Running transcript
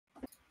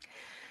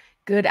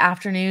Good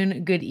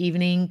afternoon, good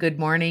evening, good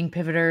morning,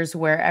 pivoters,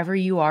 wherever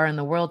you are in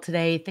the world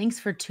today. Thanks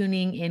for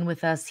tuning in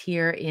with us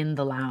here in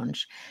the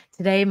lounge.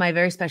 Today, my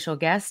very special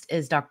guest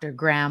is Dr.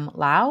 Graham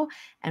Lau,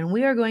 and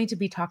we are going to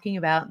be talking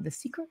about the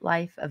secret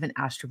life of an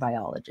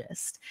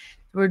astrobiologist.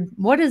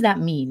 What does that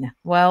mean?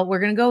 Well,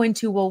 we're going to go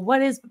into,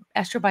 what is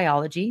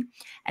astrobiology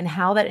and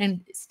how that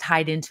is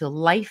tied into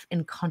life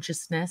and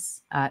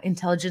consciousness,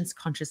 intelligence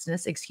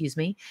consciousness, excuse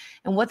me,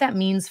 and what that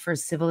means for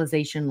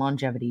civilization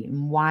longevity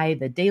and why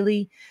the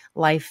daily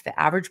life the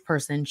average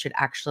person should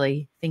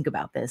actually think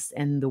about this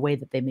and the way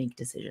that they make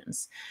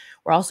decisions.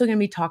 We're also going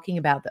to be talking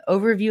about the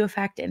overview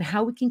effect and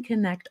how we can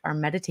connect our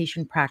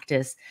meditation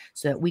practice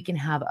so that we can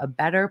have a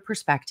better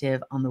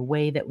perspective on the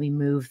way that we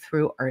move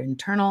through our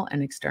internal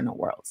and external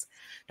worlds.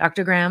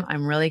 Dr. Graham,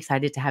 I'm really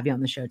excited to have you on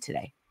the show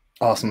today.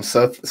 Awesome.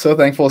 So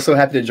thankful, so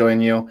happy to join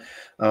you,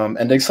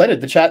 and excited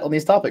to chat on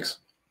these topics.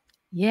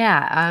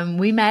 Yeah,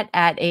 we met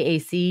at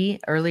AAC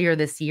earlier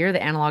this year,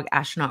 the Analog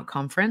Astronaut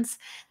Conference.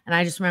 And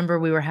I just remember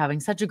we were having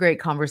such a great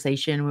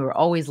conversation. We were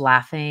always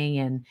laughing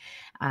and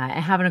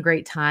having a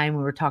great time.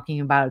 We were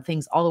talking about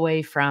things all the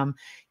way from,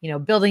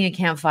 building a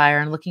campfire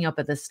and looking up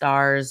at the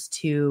stars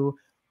to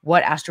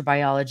what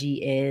astrobiology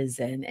is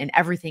and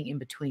everything in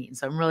between.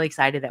 So I'm really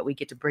excited that we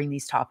get to bring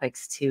these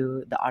topics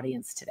to the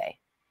audience today.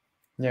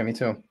 Yeah, me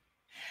too.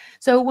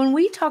 So, when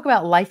we talk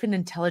about life and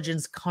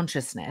intelligence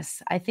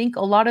consciousness, I think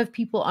a lot of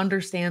people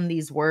understand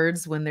these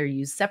words when they're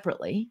used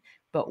separately,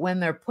 but when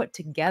they're put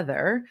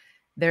together,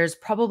 there's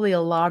probably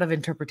a lot of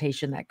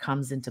interpretation that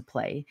comes into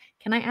play.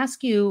 Can I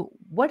ask you,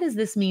 what does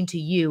this mean to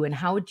you, and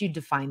how would you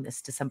define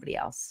this to somebody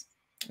else?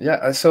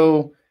 Yeah,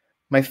 so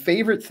my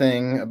favorite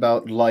thing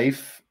about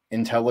life,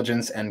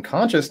 intelligence, and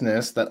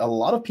consciousness that a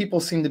lot of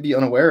people seem to be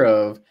unaware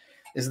of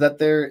is that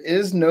there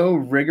is no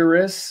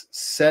rigorous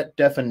set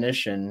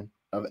definition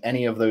of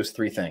any of those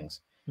three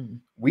things. Hmm.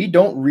 We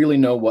don't really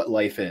know what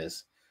life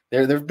is.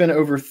 There've been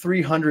over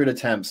 300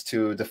 attempts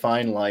to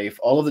define life.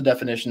 All of the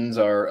definitions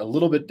are a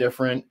little bit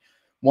different.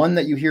 One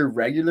that you hear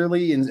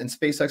regularly in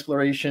space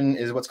exploration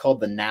is what's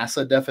called the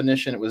NASA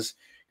definition. It was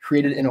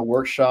created in a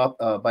workshop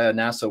by a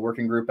NASA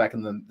working group back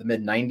in the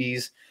mid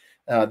 90s.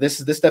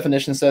 This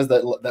definition says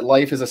that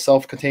life is a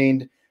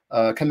self-contained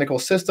chemical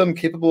system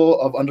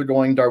capable of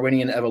undergoing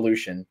Darwinian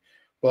evolution.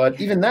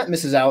 But even that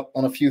misses out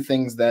on a few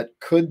things that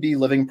could be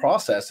living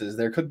processes.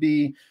 There could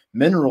be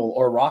mineral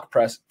or rock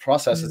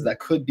processes that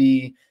could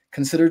be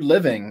considered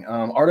living.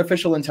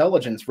 Artificial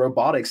intelligence,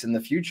 robotics in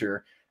the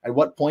future. At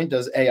what point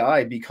does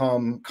AI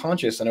become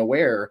conscious and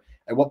aware?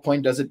 At what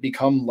point does it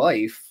become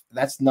life?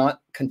 That's not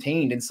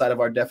contained inside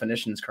of our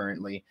definitions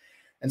currently.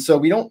 And so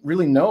we don't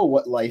really know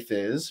what life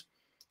is.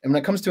 And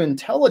when it comes to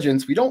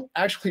intelligence, we don't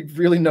actually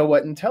really know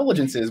what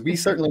intelligence is. We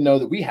certainly know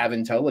that we have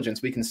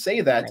intelligence. We can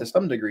say that to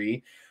some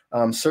degree.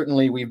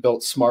 Certainly, we've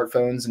built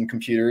smartphones and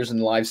computers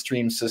and live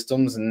stream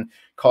systems and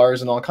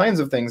cars and all kinds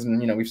of things.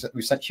 And,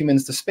 we've sent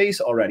humans to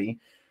space already.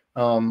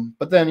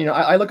 But then,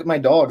 I look at my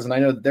dogs and I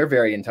know that they're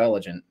very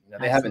intelligent.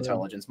 They have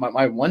intelligence.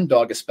 My one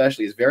dog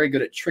especially is very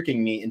good at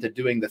tricking me into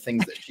doing the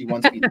things that she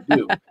wants me to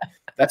do.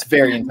 That's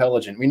very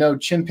intelligent. We know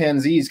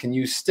chimpanzees can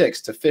use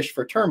sticks to fish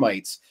for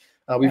termites.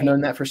 We've known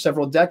that for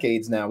several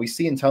decades now. We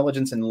see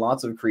intelligence in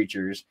lots of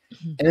creatures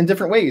and in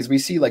different ways. We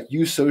see like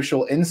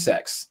eusocial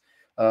insects,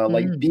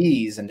 like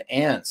bees and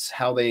ants,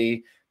 how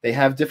they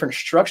have different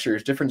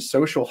structures, different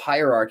social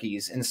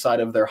hierarchies inside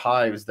of their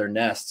hives, their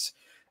nests.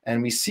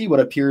 And we see what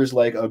appears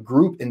like a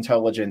group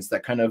intelligence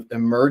that kind of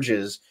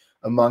emerges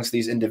amongst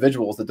these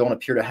individuals that don't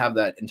appear to have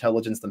that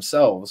intelligence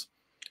themselves.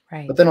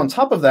 Right. But then on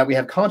top of that, we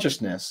have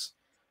consciousness.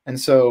 And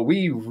so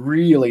we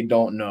really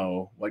don't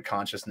know what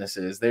consciousness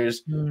is.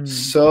 There's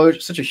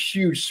such a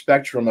huge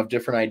spectrum of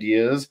different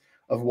ideas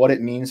of what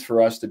it means for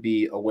us to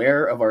be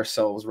aware of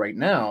ourselves right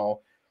now,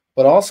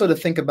 but also to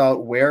think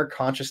about where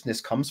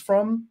consciousness comes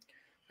from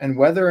and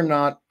whether or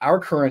not our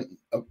current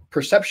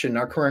perception,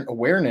 our current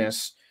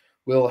awareness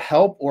will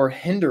help or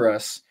hinder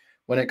us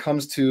when it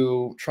comes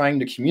to trying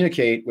to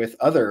communicate with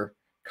other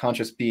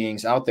conscious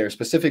beings out there,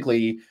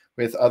 specifically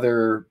with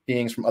other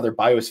beings from other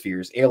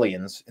biospheres,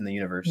 aliens in the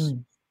universe.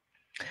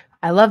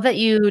 I love that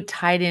you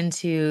tied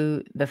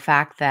into the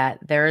fact that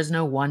there is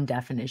no one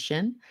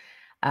definition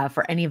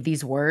for any of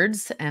these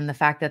words, and the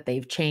fact that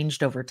they've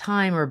changed over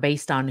time or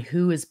based on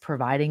who is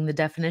providing the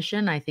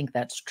definition. I think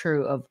that's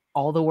true of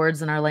all the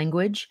words in our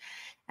language,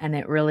 and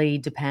it really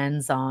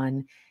depends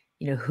on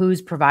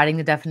who's providing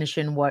the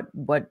definition,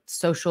 what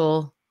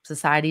social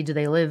society do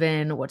they live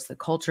in, what's the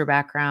culture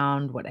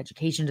background, what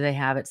education do they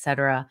have,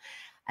 etc.,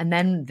 and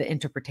then the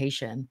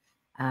interpretation.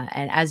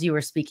 And as you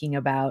were speaking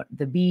about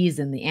the bees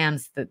and the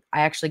ants, that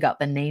I actually got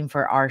the name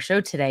for our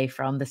show today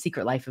from The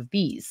Secret Life of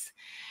Bees.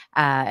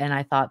 And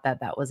I thought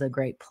that that was a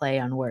great play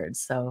on words.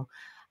 So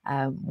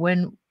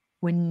when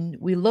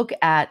we look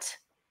at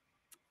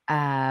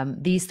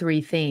these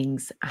three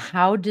things,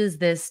 how does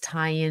this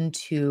tie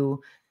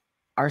into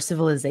our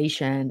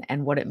civilization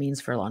and what it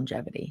means for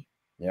longevity?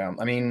 Yeah,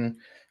 I mean,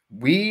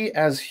 we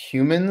as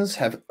humans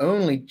have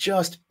only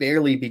just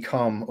barely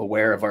become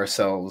aware of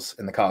ourselves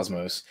in the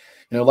cosmos.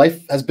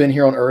 Life has been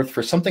here on Earth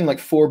for something like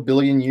 4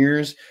 billion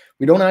years.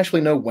 We don't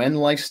actually know when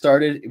life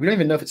started. We don't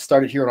even know if it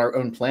started here on our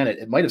own planet.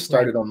 It might have Right.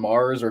 started on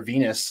Mars or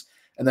Venus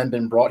and then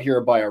been brought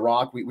here by a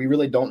rock. We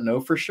really don't know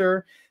for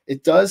sure.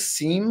 It does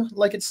seem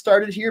like it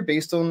started here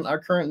based on our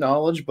current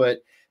knowledge, but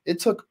it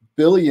took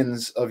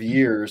billions of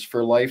years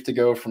for life to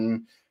go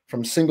from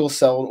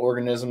single-celled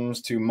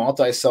organisms to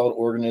multi-celled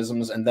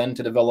organisms and then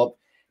to develop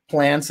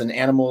plants and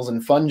animals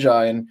and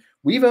fungi. And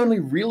we've only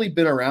really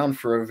been around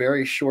for a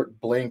very short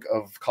blink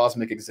of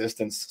cosmic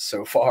existence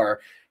so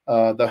far.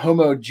 The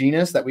Homo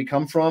genus that we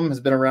come from has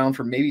been around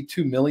for maybe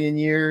 2 million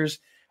years.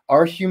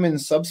 Our human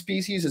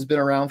subspecies has been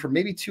around for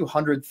maybe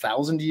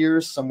 200,000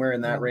 years, somewhere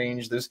in that Wow.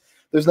 range.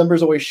 Those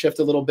numbers always shift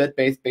a little bit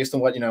based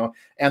on what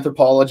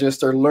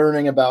anthropologists are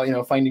learning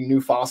about, finding new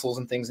fossils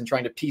and things and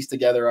trying to piece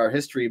together our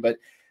history. But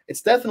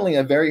it's definitely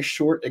a very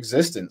short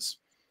existence.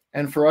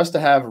 And for us to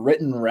have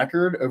written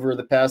record over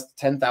the past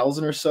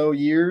 10,000 or so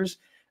years,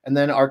 and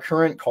then our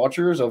current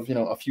cultures of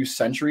a few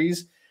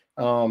centuries,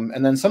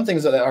 and then some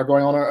things that are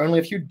going on are only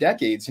a few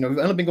decades. We've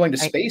only been going to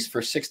Right. space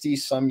for 60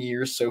 some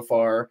years so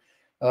far.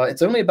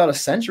 It's only about a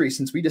century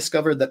since we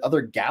discovered that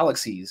other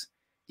galaxies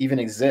even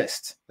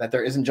exist, that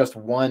there isn't just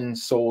one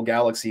sole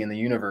galaxy in the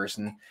universe.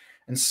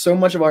 And so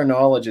much of our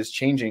knowledge is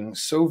changing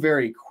so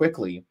very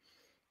quickly.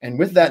 And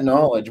with that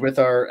knowledge, with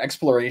our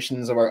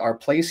explorations of our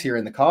place here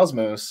in the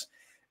cosmos,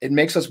 it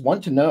makes us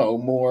want to know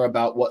more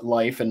about what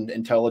life and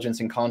intelligence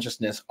and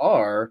consciousness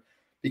are.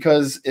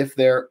 Because if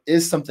there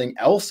is something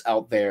else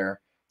out there,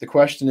 the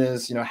question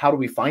is, how do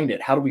we find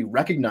it? How do we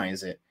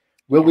recognize it?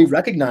 Will we Yes.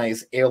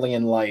 recognize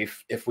alien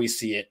life if we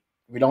see it?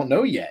 We don't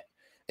know yet.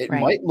 It Right.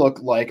 might look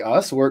like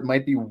us, or it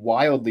might be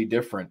wildly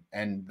different.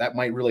 And that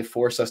might really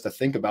force us to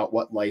think about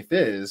what life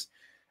is.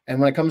 And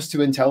when it comes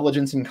to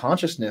intelligence and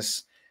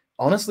consciousness,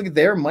 honestly,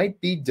 there might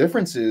be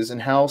differences in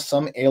how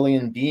some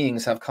alien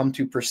beings have come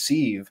to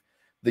perceive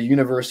the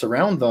universe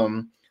around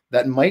them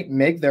that might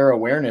make their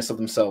awareness of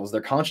themselves,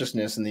 their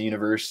consciousness in the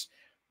universe,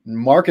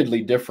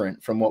 markedly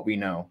different from what we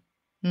know.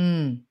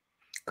 Mm.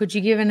 Could you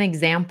give an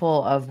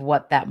example of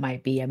what that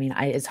might be? I mean,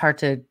 it's hard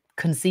to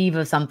conceive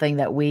of something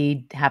that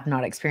we have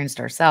not experienced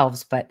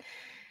ourselves, but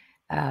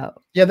uh,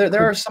 Yeah, there could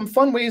are some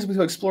fun ways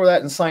to explore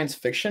that in science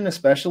fiction,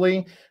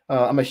 especially.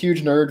 I'm a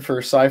huge nerd for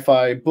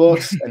sci-fi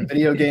books and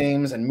video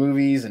games and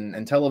movies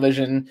and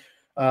television.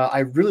 I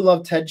really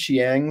love Ted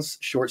Chiang's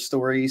short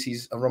stories.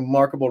 He's a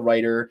remarkable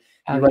writer.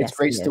 He Oh, writes yes,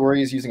 great he is.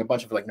 stories using a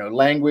bunch of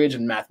language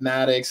and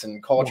mathematics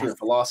and culture Yes. and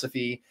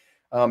philosophy.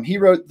 He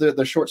wrote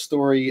the short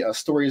story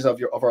 "Stories of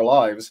Our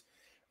Lives,"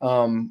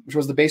 which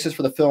was the basis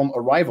for the film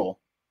Arrival.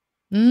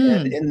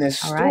 And Mm. in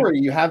this All right. story,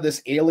 you have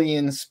this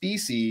alien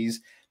species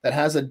that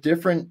has a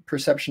different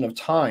perception of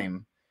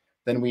time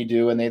than we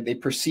do. And they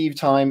perceive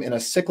time in a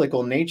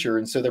cyclical nature.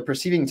 And so they're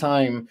perceiving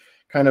time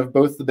kind of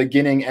both the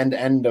beginning and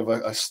end of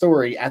a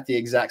story at the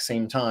exact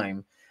same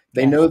time.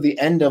 They know Yes. the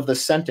end of the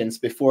sentence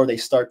before they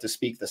start to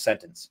speak the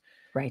sentence.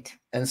 Right.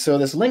 And so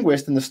this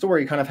linguist in the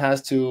story kind of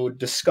has to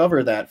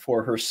discover that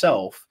for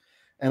herself.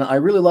 And I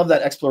really love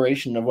that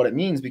exploration of what it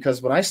means,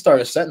 because when I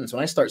start a sentence,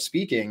 when I start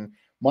speaking,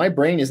 my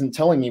brain isn't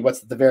telling me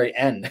what's at the very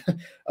end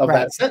of Right.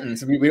 that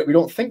sentence. We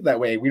don't think that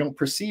way. We don't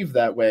perceive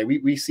that way.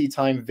 We see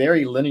time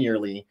very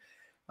linearly.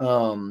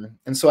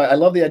 And so I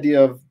love the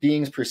idea of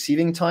beings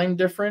perceiving time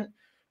different,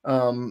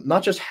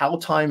 not just how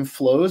time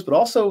flows, but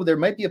also there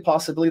might be a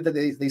possibility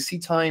that they see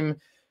time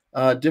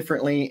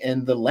differently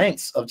in the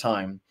lengths of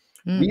time.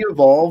 We Mm.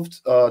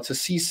 evolved to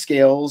see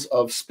scales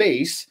of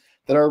space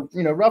that are,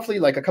 roughly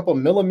like a couple of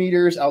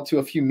millimeters out to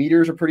a few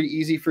meters are pretty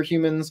easy for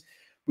humans.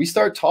 We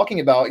start talking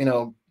about,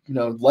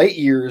 light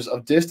years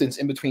of distance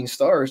in between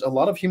stars. A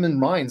lot of human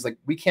minds, like,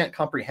 we can't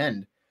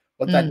comprehend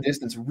what that Mm.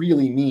 distance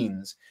really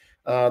means.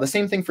 The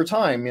same thing for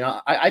time.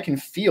 I can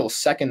feel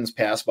seconds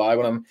pass by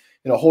when I'm,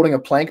 holding a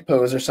plank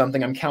pose or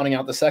something. I'm counting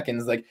out the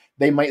seconds. Like,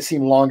 they might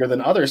seem longer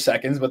than other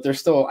seconds, but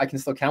I can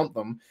still count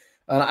them.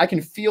 I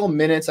can feel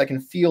minutes. I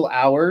can feel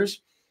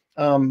hours.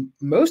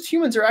 Most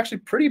humans are actually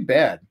pretty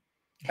bad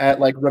at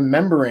like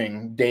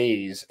remembering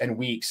days and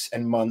weeks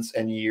and months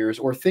and years,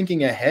 or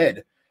thinking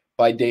ahead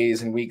by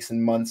days and weeks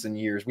and months and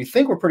years. We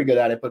think we're pretty good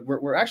at it, but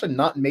we're actually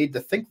not made to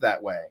think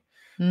that way.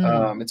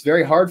 Mm. It's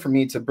very hard for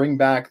me to bring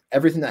back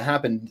everything that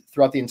happened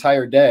throughout the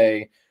entire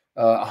day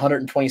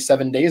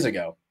 127 days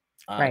ago.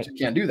 I Right. just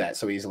can't do that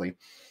so easily.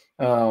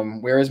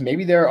 Whereas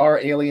maybe there are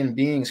alien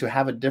beings who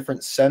have a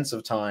different sense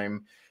of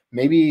time.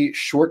 Maybe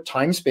short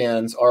time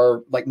spans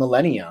are like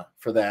millennia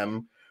for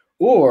them,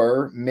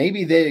 or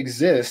maybe they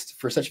exist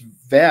for such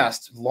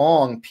vast,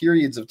 long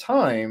periods of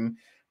time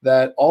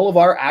that all of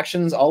our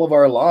actions, all of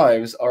our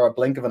lives are a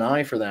blink of an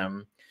eye for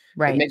them. It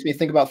Right. makes me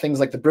think about things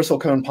like the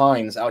bristlecone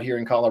pines out here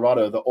in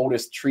Colorado, the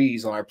oldest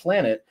trees on our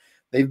planet.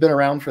 They've been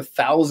around for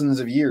thousands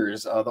of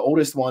years. The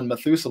oldest one,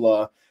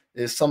 Methuselah,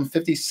 is some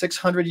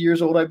 5,600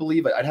 years old, I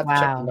believe. I'd have to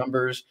check the Wow.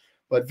 numbers,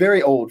 but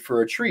very old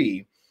for a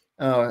tree.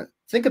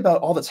 Think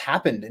about all that's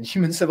happened in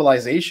human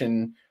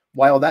civilization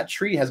while that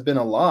tree has been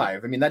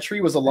alive. I mean, that tree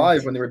was alive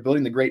Right. when they were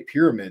building the Great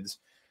Pyramids.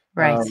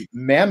 Right.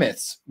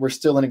 Mammoths were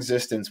still in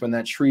existence when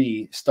that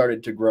tree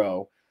started to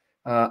grow.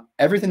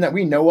 Everything that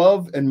we know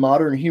of in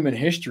modern human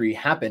history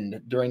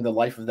happened during the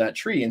life of that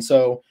tree. And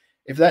so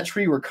if that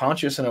tree were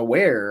conscious and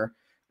aware,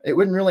 it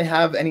wouldn't really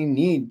have any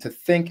need to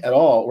think at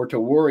all or to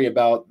worry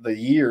about the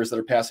years that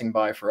are passing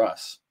by for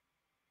us.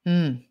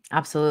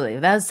 Absolutely.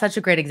 That is such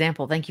a great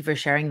example. Thank you for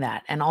sharing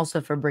that. And also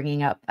for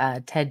bringing up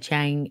Ted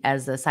Chiang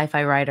as a sci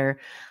fi writer.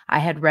 I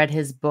had read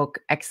his book,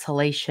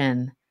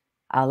 Exhalation,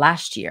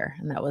 last year.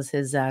 And that was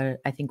his, I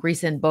think,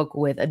 recent book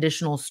with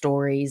additional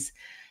stories.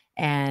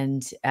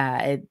 And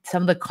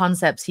some of the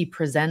concepts he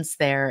presents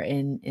there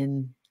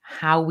in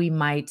how we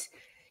might,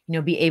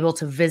 be able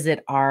to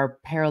visit our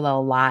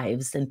parallel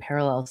lives and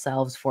parallel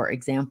selves, for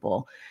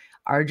example,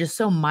 are just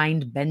so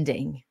mind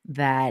bending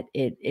that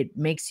it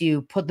makes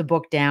you put the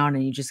book down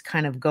and you just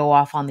kind of go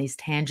off on these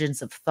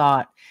tangents of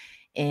thought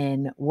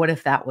in what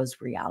if that was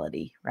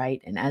reality,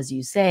 right? And as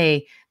you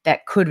say,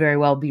 that could very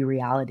well be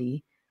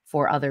reality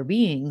for other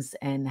beings.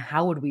 And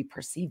how would we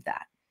perceive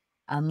that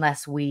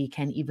unless we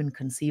can even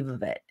conceive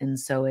of it? And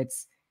so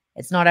it's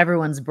not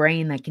everyone's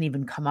brain that can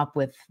even come up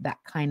with that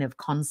kind of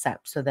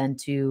concept. So then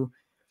to,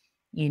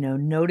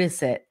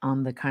 notice it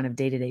on the kind of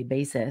day-to-day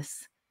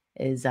basis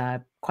is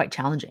quite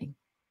challenging.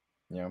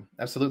 Yeah,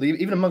 absolutely.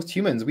 Even amongst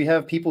humans, we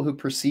have people who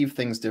perceive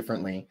things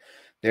differently.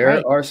 There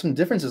Right, are some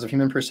differences of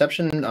human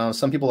perception.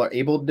 Some people are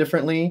able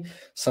differently.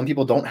 Some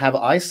people don't have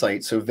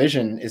eyesight, so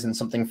vision isn't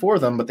something for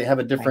them, but they have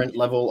a right, different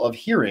level of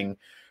hearing.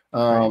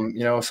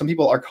 right. Some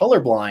people are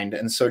colorblind,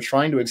 and so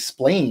trying to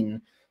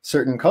explain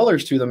certain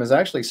colors to them is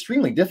actually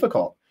extremely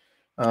difficult.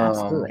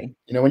 Absolutely.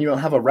 When you don't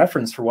have a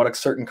reference for what a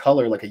certain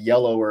color, like a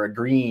yellow or a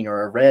green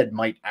or a red,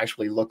 might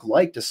actually look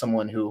like to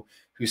someone who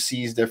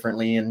sees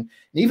differently, and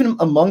even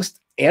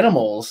amongst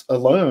animals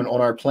alone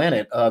on our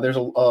planet, there's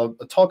a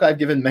talk I've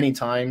given many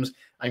times.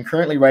 I'm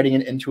currently writing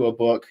it into a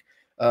book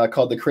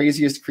called "The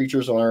Craziest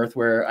Creatures on Earth,"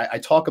 where I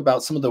talk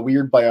about some of the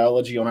weird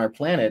biology on our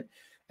planet,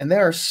 and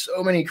there are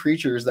so many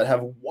creatures that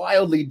have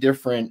wildly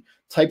different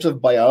types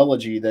of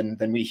biology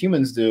than we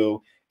humans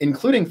do,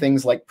 including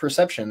things like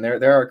perception.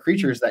 There are Mm.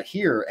 creatures that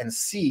hear and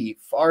see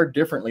far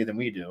differently than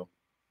we do.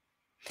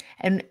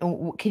 And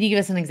can you give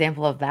us an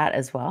example of that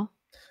as well?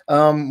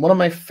 One of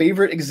my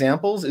favorite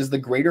examples is the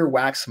greater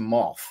wax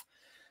moth.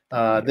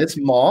 The greater. This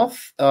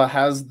moth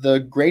has the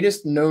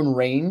greatest known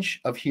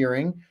range of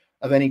hearing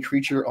of any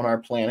creature on our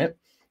planet.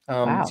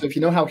 So Wow. if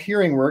you know how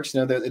hearing works,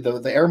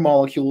 the air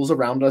molecules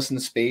around us in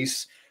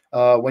space,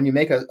 when you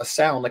make a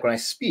sound, like when I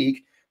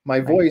speak, my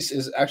Right. voice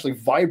is actually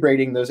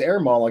vibrating those air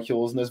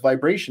molecules, and those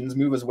vibrations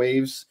move as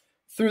waves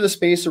through the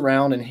space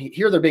around. And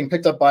here they're being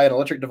picked up by an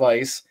electric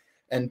device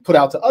and put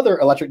out to other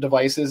electric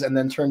devices and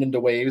then turned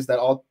into waves that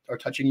all are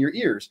touching your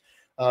ears.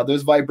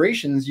 Those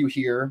vibrations you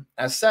hear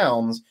as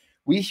sounds,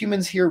 we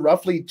humans hear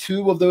roughly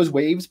 2 of those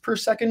waves per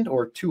second,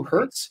 or 2 Right.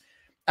 hertz,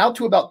 out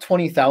to about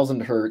 20,000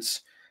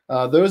 hertz.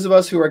 Those of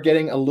us who are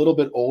getting a little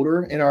bit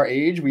older in our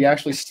age, we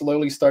actually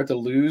slowly start to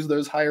lose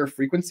those higher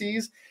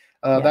frequencies.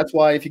 Yeah. That's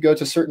why if you go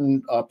to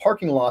certain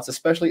parking lots,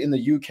 especially in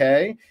the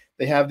UK,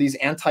 they have these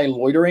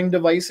anti-loitering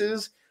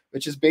devices,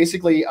 which is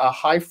basically a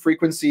high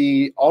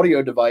frequency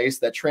audio device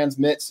that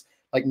transmits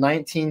like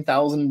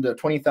 19,000 to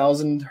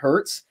 20,000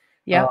 hertz.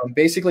 Yep.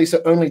 Basically,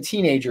 so only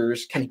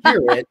teenagers can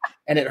hear it,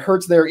 and it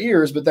hurts their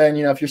ears. But then,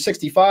 if you're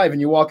 65 and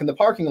you walk in the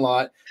parking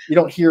lot, you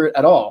don't hear it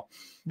at all.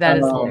 That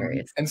is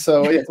hilarious. And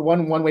so it's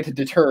one way to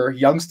deter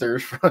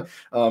youngsters from.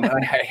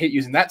 I hate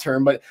using that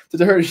term, but to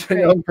deter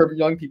Right.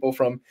 young people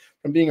from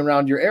being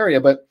around your area.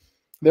 But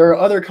there are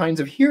other kinds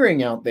of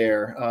hearing out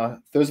there.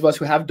 Those of us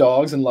who have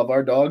dogs and love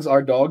our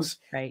dogs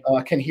Right.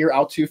 can hear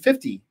out to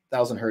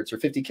 50,000 hertz or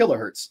 50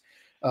 kilohertz.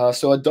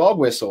 So a dog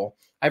whistle.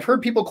 I've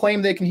heard people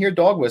claim they can hear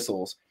dog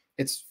whistles.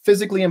 It's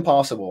physically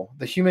impossible.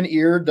 The human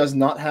ear does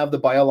not have the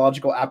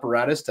biological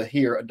apparatus to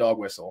hear a dog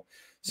whistle.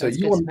 So That's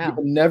you good will, to you know.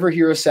 will never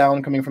hear a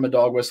sound coming from a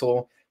dog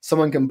whistle.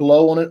 Someone can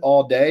blow on it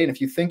all day. And if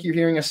you think you're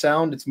hearing a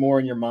sound, it's more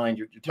in your mind.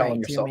 You're telling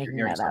Right. So you're yourself you're making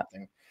hearing that up.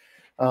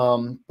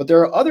 something. But there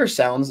are other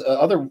sounds,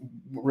 other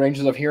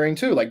ranges of hearing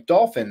too, like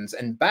dolphins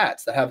and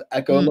bats that have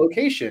Mm.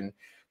 echolocation.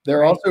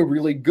 They're Right. also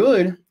really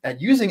good at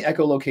using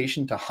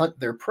echolocation to hunt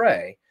their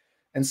prey.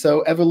 And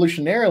so,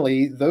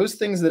 evolutionarily, those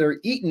things that are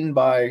eaten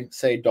by,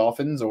 say,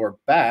 dolphins or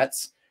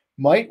bats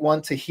might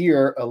want to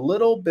hear a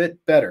little bit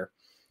better.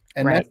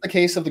 And that's Right. the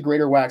case of the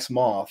greater wax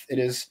moth. It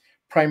is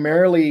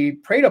primarily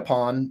preyed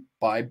upon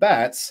by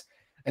bats.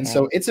 And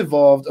so Okay. it's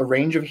evolved a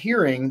range of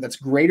hearing that's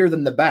greater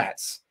than the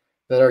bats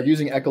that are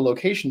using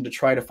echolocation to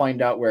try to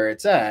find out where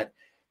it's at.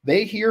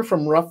 They hear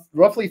from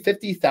roughly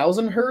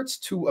 50,000 hertz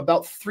to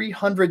about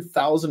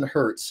 300,000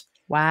 hertz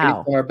based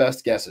Wow. on our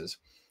best guesses.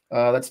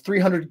 That's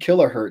 300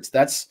 kilohertz.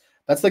 That's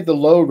like the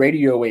low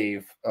radio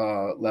wave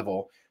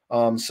level.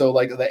 So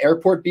like the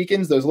airport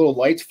beacons, those little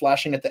lights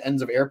flashing at the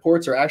ends of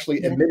airports are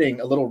actually Yes.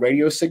 emitting a little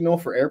radio signal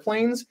for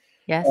airplanes.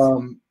 Yes.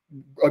 Um,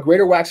 a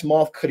greater wax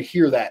moth could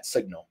hear that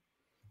signal,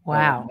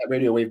 Wow. that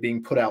radio wave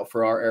being put out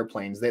for our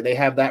airplanes. They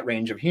have that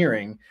range of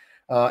hearing.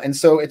 And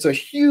so it's a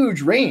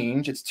huge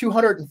range. It's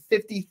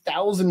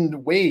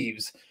 250,000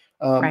 waves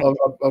Right.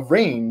 of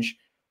range.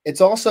 It's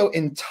also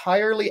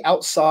entirely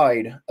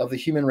outside of the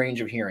human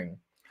range of hearing.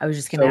 I was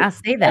just gonna So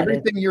ask say that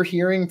it everything you're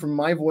hearing from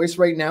my voice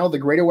right now, the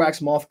greater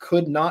wax moth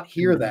could not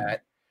hear mm,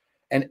 that.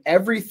 And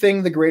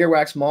everything the greater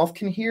wax moth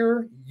can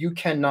hear, you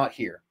cannot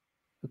hear.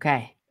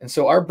 okay, And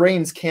so our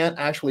brains can't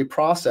actually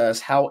process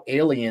how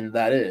alien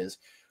that is.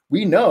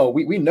 We know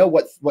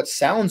what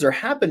sounds are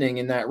happening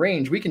in that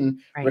range. We can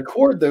right.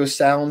 record those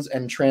sounds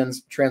and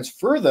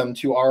transfer them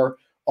to our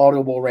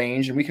audible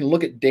range, and we can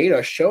look at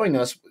data showing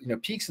us,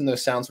 peaks in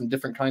those sounds from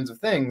different kinds of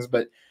things.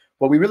 But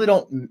what we really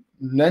don't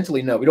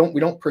mentally know, we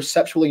don't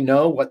perceptually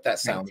know what that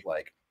Right. sounds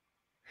like.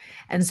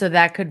 And so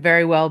that could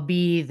very well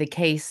be the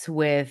case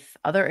with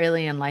other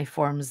alien life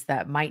forms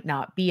that might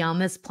not be on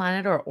this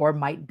planet or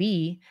might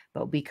be,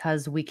 but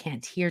because we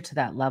can't hear to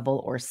that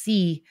level or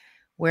see,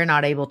 we're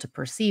not able to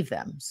perceive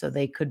them. So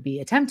they could be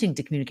attempting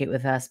to communicate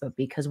with us, but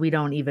because we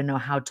don't even know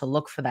how to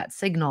look for that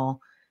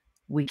signal,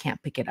 we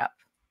can't pick it up.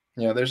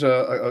 Yeah, there's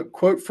a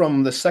quote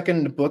from the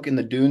second book in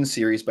the Dune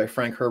series by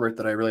Frank Herbert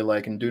that I really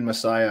like in Dune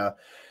Messiah.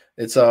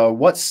 It's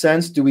what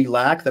sense do we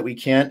lack that we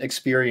can't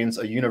experience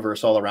a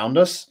universe all around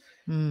us?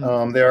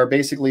 Mm, There are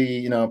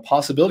basically,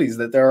 possibilities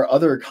that there are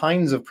other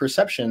kinds of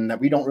perception that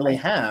we don't really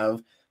right.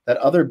 have, that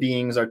other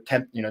beings are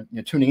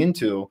tuning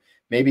into.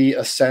 Maybe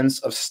a sense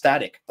of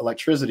static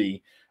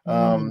electricity,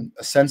 Mm,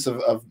 a sense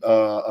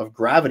of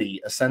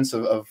gravity, a sense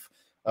of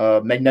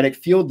magnetic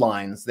field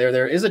lines.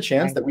 There is a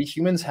chance right. that we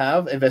humans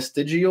have a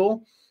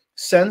vestigial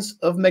sense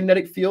of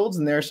magnetic fields,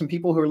 and there are some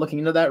people who are looking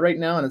into that right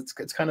now, and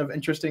it's kind of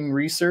interesting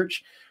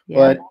research. Yeah.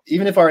 But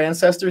even if our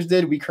ancestors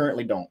did, we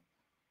currently don't.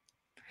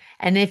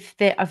 And if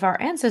our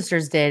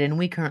ancestors did and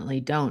we currently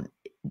don't,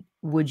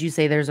 would you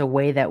say there's a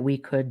way that we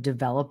could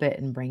develop it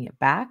and bring it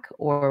back?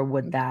 Or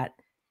would that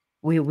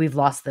we've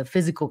lost the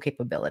physical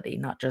capability,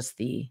 not just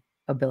the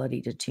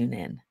ability to tune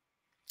in?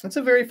 That's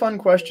a very fun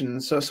question.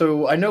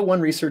 So I know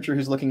one researcher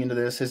who's looking into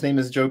this. His name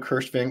is Joe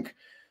Kirschvink.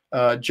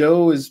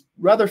 Joe is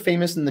rather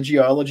famous in the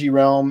geology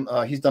realm.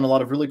 He's done a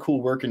lot of really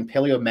cool work in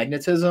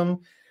paleomagnetism,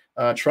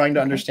 trying to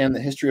Okay. understand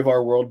the history of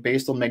our world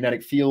based on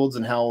magnetic fields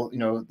and how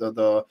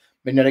the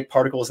magnetic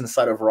particles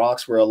inside of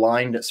rocks were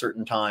aligned at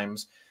certain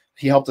times.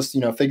 He helped us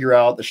figure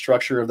out the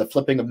structure of the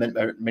flipping of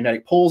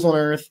magnetic poles on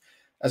Earth,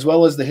 as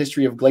well as the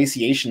history of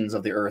glaciations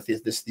of the Earth.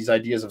 These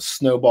ideas of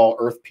snowball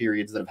Earth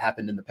periods that have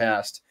happened in the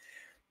past.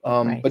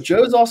 But Right.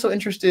 Joe's also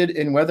interested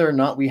in whether or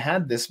not we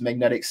had this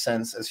magnetic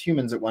sense as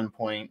humans at one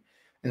point.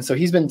 And so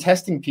he's been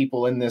testing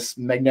people in this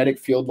magnetic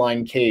field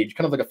line cage,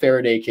 kind of like a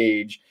Faraday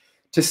cage,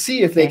 to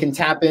see if they Okay. can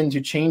tap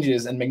into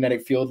changes in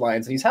magnetic field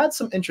lines. And he's had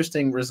some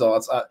interesting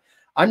results.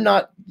 I'm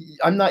not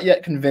I'm not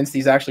yet convinced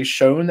he's actually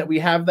shown that we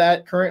have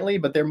that currently,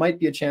 but there might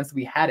be a chance that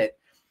we had it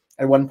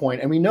at one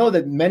point. And we know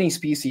that many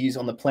species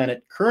on the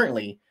planet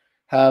currently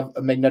have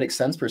a magnetic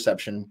sense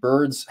perception.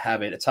 Birds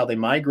have it. It's how they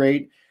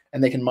migrate,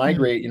 and they can Mm,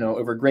 migrate,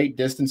 over great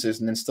distances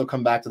and then still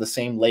come back to the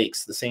same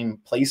lakes, the same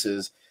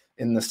places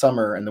in the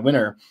summer and the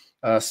winter.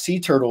 Sea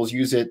turtles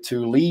use it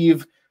to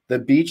leave the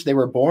beach they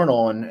were born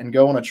on and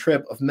go on a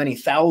trip of many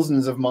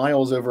thousands of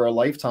miles over a okay.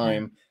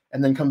 lifetime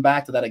and then come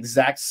back to that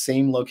exact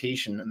same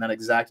location and that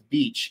exact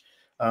beach.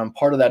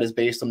 Part of that is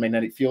based on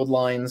magnetic field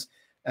lines.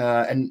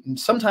 And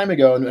some time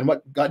ago, and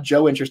what got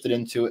Joe interested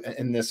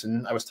in this,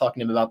 and I was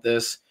talking to him about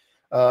this.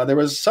 There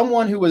was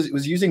someone who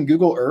was using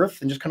Google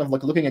Earth and just kind of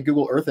like looking at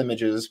Google Earth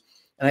images.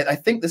 And I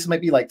think this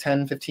might be like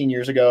 10, 15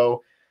 years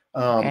ago.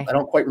 I Okay.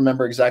 don't quite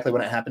remember exactly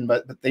when it happened,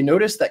 but they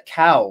noticed that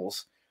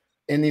cows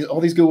in all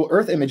these Google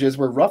Earth images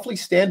were roughly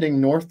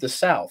standing north to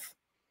south.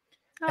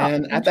 Oh,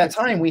 And at that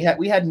time, interesting.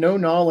 we had no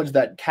knowledge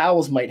that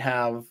cows might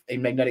have a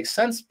magnetic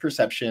sense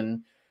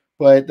perception,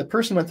 but the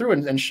person went through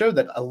and showed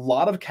that a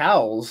lot of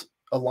cows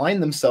align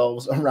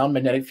themselves around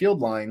magnetic field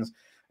lines.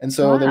 And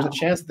so there's a Wow.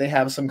 chance that they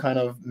have some kind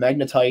of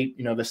magnetite,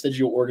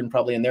 vestigial organ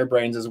probably in their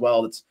brains as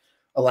well that's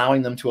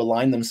allowing them to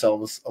align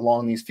themselves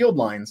along these field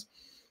lines.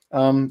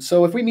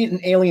 So if we meet an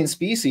alien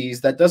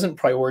species that doesn't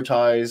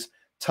prioritize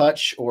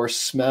touch or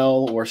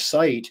smell or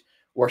sight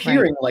or Right.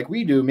 hearing like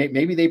we do,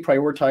 maybe they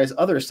prioritize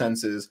other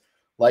senses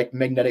like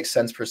magnetic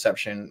sense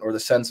perception or the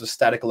sense of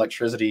static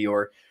electricity,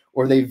 or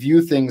they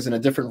view things in a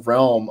different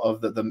realm of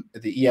the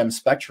EM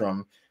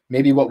spectrum.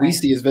 Maybe what we Right.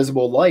 see as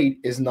visible light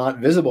is not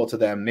visible to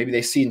them. Maybe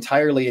they see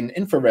entirely in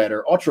infrared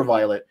or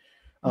ultraviolet.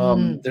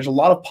 Mm, There's a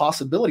lot of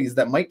possibilities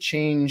that might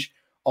change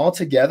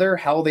altogether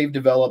how they've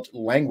developed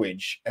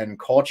language and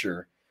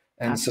culture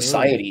and absolutely.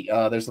 society.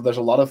 There's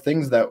a lot of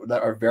things that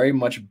are very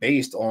much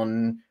based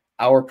on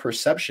our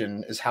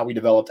perception is how we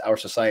developed our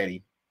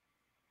society.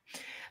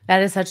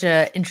 That is such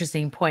a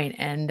interesting point,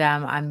 and,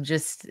 I'm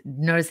just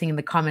noticing in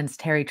the comments,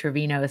 Terry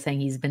Trevino is saying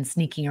he's been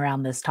sneaking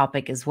around this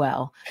topic as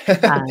well.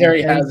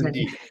 Terry So he's has been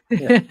indeed.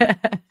 Yeah.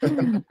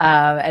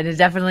 and it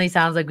definitely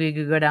sounds like we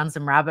could go down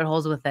some rabbit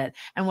holes with it,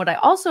 and what I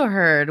also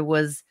heard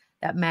was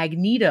that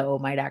Magneto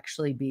might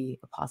actually be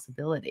a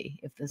possibility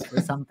if this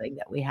was something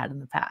that we had in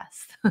the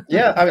past.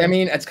 Yeah, I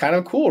mean, it's kind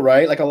of cool,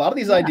 right? Like a lot of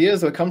these Yeah,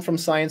 ideas that come from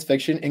science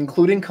fiction,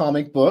 including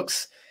comic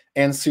books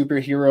and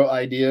superhero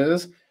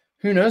ideas.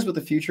 Who knows what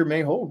the future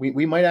may hold?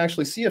 We might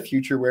actually see a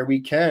future where we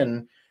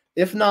can,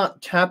 if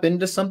not tap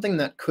into something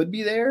that could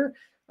be there,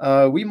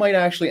 we might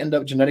actually end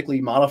up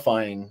genetically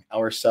modifying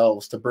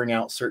ourselves to bring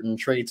out certain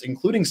traits,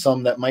 including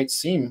some that might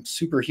seem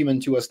superhuman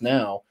to us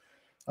now.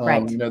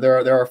 Right.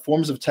 There are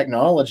forms of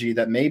technology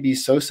that may be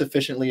so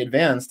sufficiently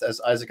advanced, as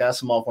Isaac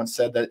Asimov once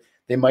said, that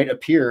they might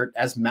appear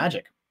as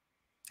magic.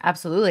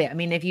 Absolutely. I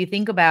mean, if you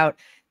think about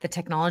the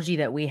technology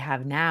that we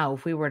have now,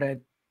 if we were to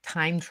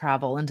time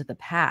travel into the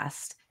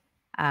past,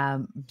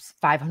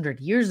 500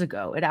 years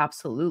ago, it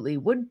absolutely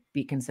would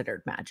be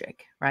considered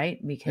magic, right?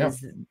 Yeah.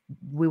 Because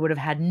we would have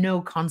had no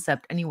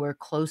concept anywhere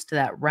close to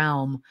that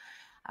realm.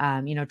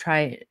 I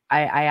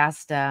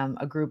asked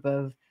a group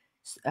of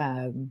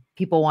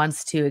people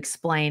once to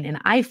explain an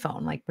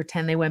iPhone, like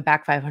pretend they went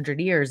back 500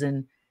 years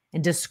and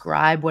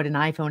describe what an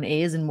iPhone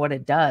is and what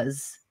it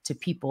does to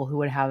people who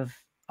would have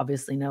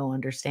obviously no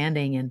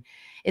understanding. And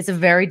it's a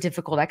very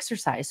difficult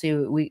exercise.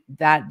 So we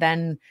that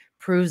then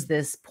proves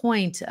this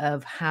point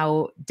of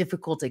how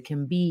difficult it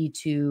can be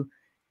to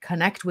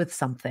connect with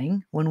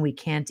something when we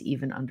can't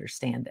even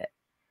understand it.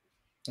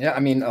 Yeah, I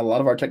mean, a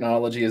lot of our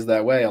technology is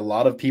that way. A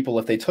lot of people,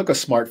 if they took a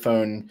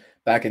smartphone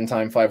back in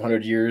time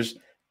 500 years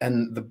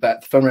and the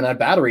phone ran out of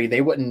battery,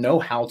 they wouldn't know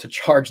how to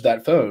charge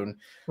that phone.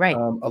 Right.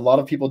 A lot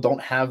of people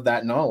don't have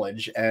that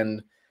knowledge,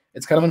 and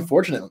it's kind of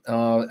unfortunate.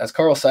 As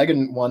Carl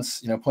Sagan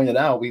once, pointed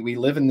out, we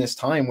live in this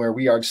time where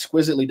we are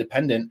exquisitely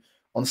dependent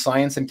on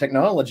science and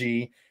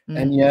technology,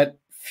 and Mm. yet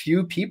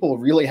few people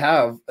really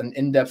have an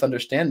in-depth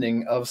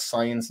understanding of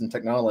science and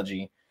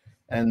technology.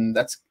 And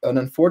that's an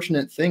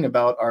unfortunate thing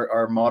about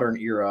our modern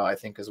era, I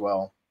think, as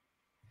well.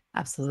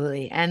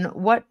 Absolutely. And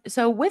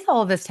so with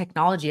all of this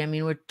technology, I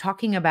mean, we're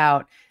talking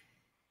about,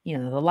 the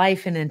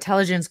life and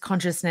intelligence,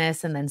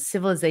 consciousness, and then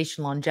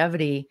civilization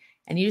longevity.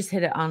 And you just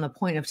hit it on the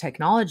point of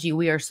technology.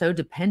 We are so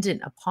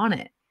dependent upon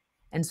it.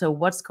 And so,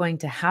 what's going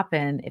to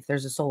happen if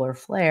there's a solar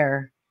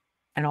flare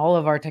and all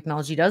of our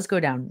technology does go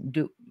down?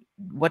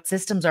 What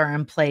systems are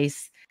in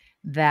place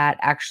that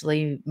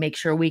actually make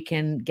sure we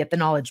can get the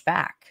knowledge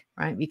back,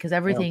 right? Because Yeah.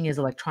 everything is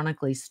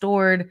electronically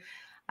stored.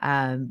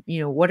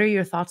 What are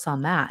your thoughts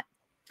on that?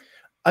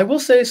 I will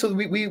say, so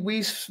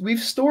we've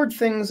stored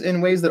things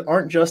in ways that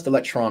aren't just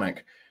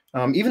electronic.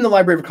 Even the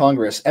Library of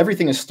Congress,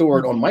 everything is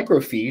stored on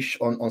microfiche,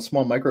 on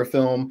small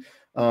microfilm,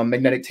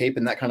 magnetic tape,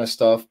 and that kind of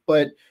stuff.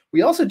 But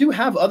we also do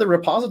have other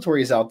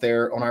repositories out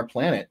there on our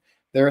planet.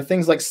 There are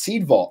things like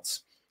seed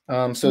vaults.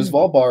 So Mm.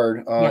 Svalbard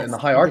in Yes, the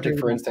high I did Arctic, read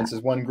for about that. instance,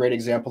 is one great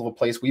example of a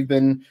place we've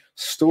been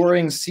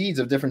storing seeds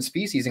of different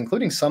species,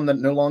 including some that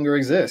no longer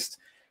exist.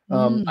 I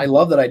Mm.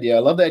 love that idea. I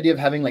love the idea of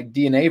having like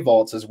DNA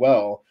vaults as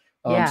well.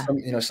 Yeah.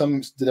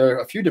 There are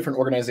a few different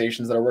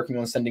organizations that are working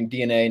on sending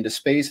DNA into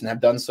space and have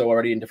done so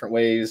already in different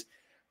ways.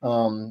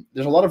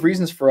 There's a lot of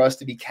reasons for us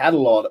to be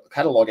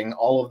cataloging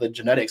all of the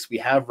genetics we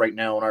have right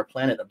now on our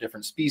planet of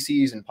different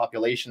species and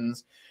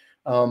populations.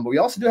 But we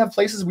also do have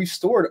places we've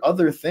stored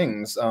other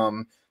things.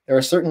 There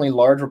are certainly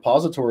large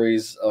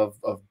repositories of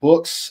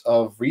books,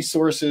 of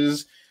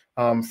resources,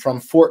 from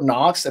Fort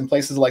Knox and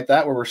places like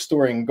that where we're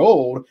storing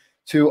gold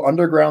to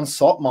underground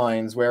salt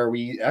mines where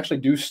we actually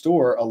do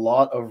store a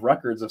lot of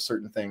records of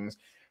certain things.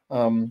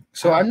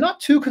 So Wow. I'm not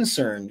too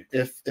concerned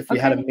if we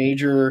had a Okay.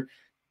 major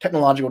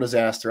technological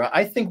disaster.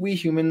 I think we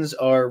humans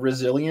are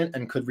resilient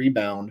and could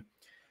rebound.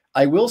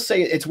 I will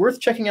say it's worth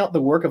checking out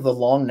the work of the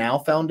Long Now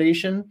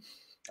Foundation.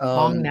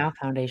 Long Um, Now yeah, the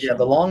Foundation.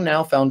 Long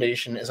Now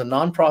Foundation is a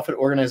nonprofit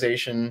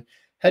organization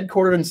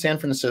headquartered in San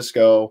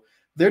Francisco.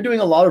 They're doing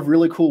a lot of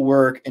really cool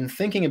work in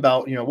thinking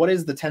about, what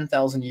is the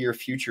 10,000 year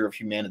future of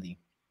humanity?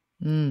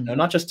 Mm.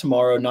 Not just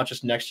tomorrow, not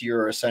just next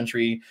year or a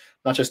century,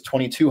 not just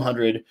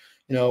 2200.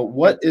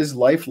 What is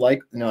life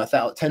like,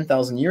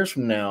 10,000 years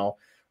from now?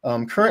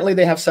 Currently,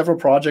 they have several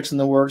projects in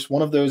the works.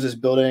 One of those is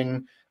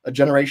building a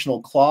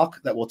generational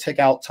clock that will tick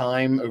out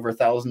time over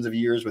thousands of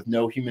years with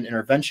no human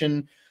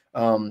intervention.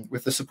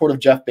 With the support of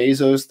Jeff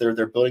Bezos,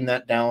 they're building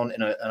that down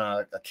in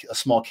a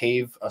small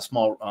cave, a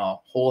small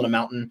hole in a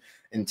mountain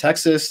in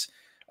Texas.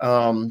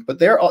 But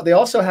they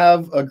also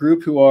have a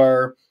group who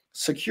are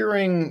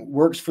securing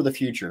works for the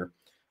future.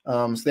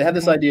 So they had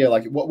this Okay. idea,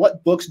 like,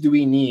 what books do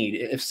we need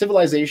if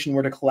civilization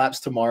were to collapse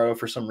tomorrow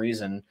for some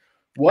reason?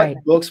 Right.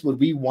 What books would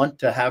we want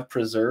to have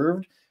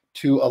preserved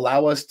to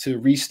allow us to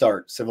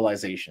restart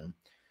civilization?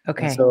 And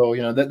Okay. so,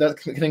 that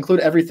can include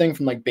everything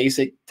from like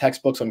basic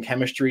textbooks on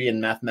chemistry and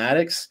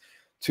mathematics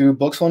to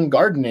books on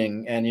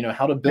gardening and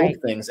how to build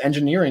Right. things,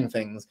 engineering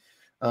things.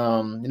 There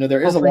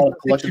is a Hopefully lot of some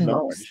collective fiction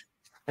books knowledge.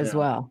 as Yeah.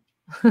 well.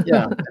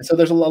 Yeah, and so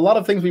there's a lot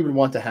of things we would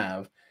want to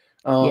have.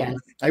 Yes.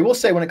 I will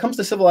say when it comes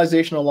to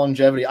civilizational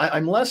longevity,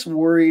 I'm less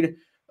worried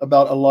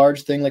about a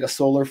large thing like a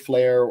solar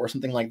flare or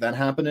something like that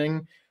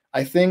happening.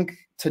 I think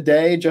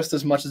today, just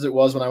as much as it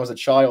was when I was a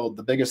child,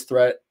 the biggest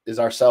threat is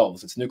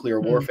ourselves. It's nuclear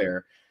Mm.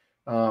 warfare.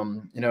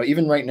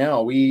 Even right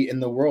now, we in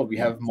the world, we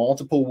have Yes.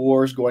 multiple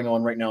wars going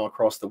on right now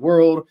across the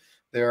world.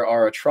 There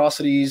are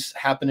atrocities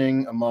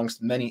happening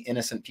amongst many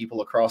innocent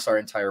people across our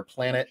entire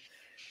planet.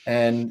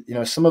 And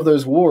some of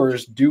those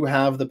wars do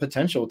have the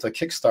potential to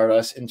kickstart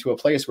us into a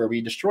place where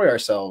we destroy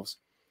ourselves.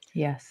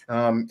 Yes.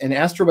 In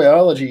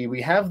astrobiology,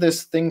 we have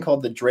this thing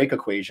called the Drake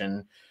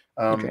equation.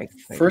 The Drake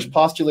First equation.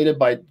 postulated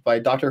by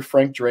Dr.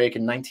 Frank Drake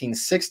in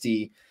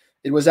 1960.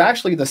 It was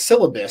actually the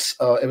syllabus.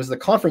 It was the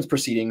conference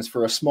proceedings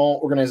for a small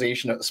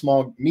organization, a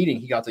small meeting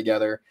he got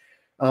together.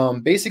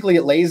 Basically,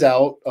 it lays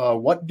out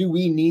what do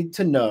we need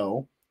to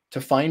know to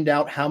find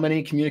out how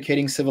many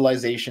communicating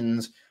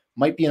civilizations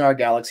might be in our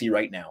galaxy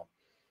right now.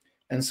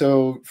 And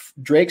so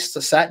Drake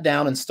sat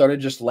down and started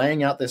just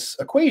laying out this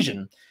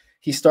equation.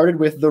 He started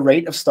with the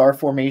rate of star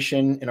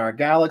formation in our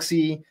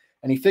galaxy.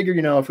 And he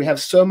figured, if we have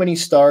so many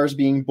stars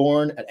being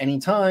born at any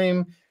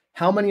time,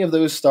 how many of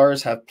those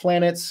stars have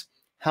planets?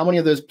 How many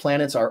of those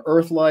planets are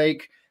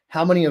Earth-like?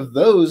 How many of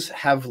those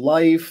have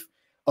life?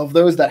 Of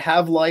those that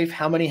have life,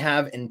 how many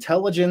have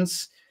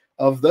intelligence?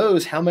 Of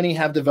those, how many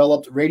have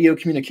developed radio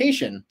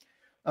communication?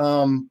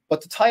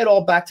 But to tie it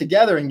all back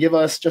together and give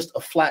us just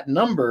a flat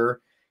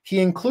number, he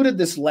included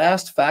this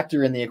last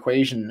factor in the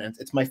equation. And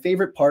it's my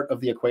favorite part of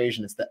the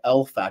equation. It's the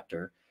L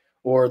factor,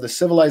 or the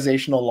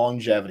civilizational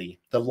longevity,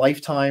 the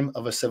lifetime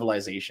of a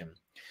civilization.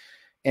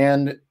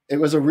 And it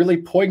was a really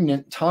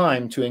poignant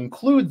time to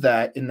include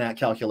that in that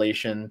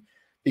calculation,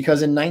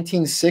 because in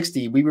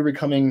 1960, we were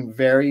becoming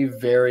very,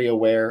 very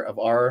aware of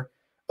our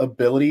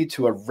ability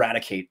to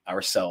eradicate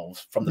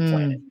ourselves from the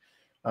planet.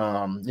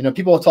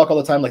 People talk all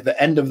the time like the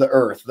end of the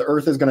Earth. The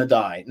Earth is going to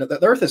die. No,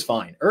 the Earth is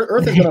fine.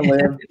 Earth is going to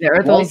live. The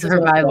Earth will Life is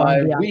going to survive long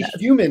thrive. beyond We us.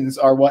 humans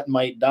are what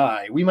might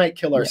die. We might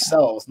kill Yeah.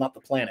 ourselves, not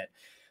the planet.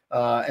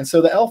 And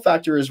so the L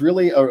factor is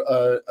really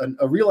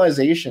a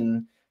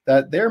realization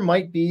that there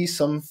might be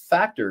some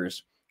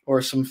factors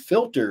or some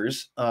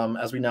filters,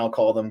 as we now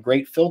call them,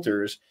 great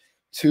filters,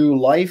 to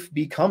life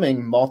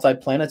becoming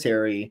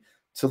multiplanetary,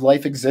 to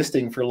life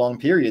existing for long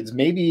periods.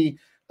 Maybe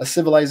a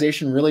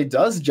civilization really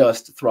does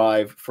just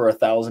thrive for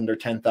 1,000 or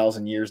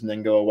 10,000 years and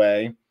then go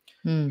away.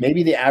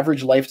 Maybe the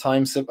average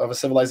lifetime of a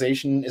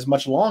civilization is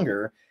much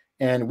longer,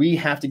 and we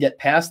have to get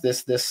past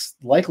this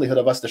likelihood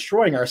of us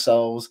destroying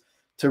ourselves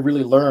to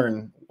really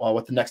learn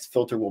what the next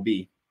filter will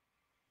be.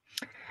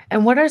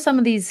 And what are some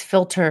of these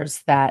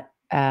filters that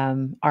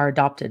are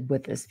adopted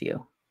with this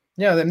view?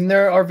 Yeah, I mean,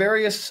 there are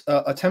various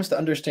attempts to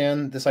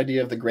understand this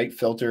idea of the great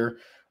filter,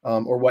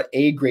 or what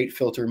a great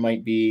filter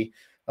might be.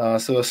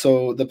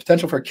 So the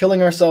potential for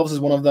killing ourselves is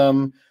one of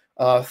them.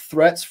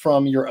 Threats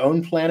from your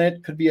own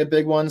planet could be a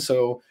big one.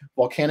 So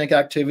volcanic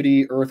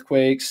activity,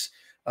 earthquakes,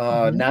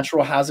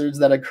 natural hazards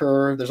that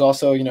occur. There's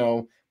also,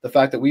 the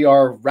fact that we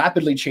are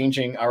rapidly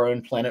changing our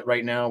own planet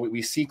right now.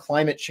 We see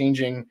climate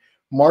changing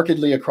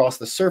markedly across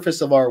the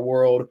surface of our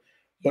world,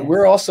 but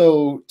we're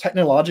also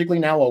technologically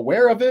now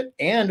aware of it,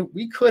 and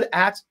we could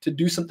act to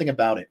do something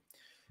about it.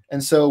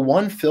 And so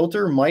one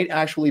filter might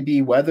actually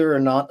be whether or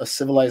not a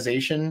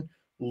civilization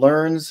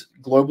learns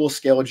global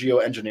scale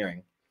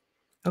geoengineering.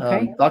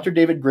 Okay. Dr.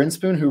 David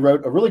Grinspoon, who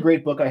wrote a really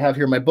great book I have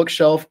here on my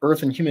bookshelf,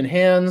 Earth in Human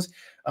Hands.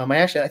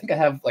 I think I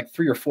have like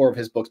 3 or 4 of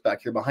his books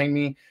back here behind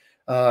me.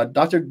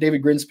 Dr.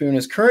 David Grinspoon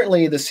is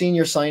currently the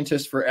senior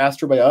scientist for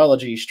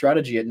astrobiology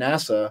strategy at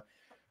NASA.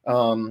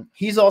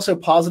 He's also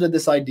posited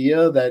this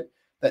idea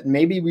that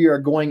maybe we are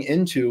going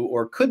into,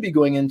 or could be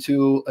going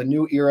into, a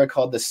new era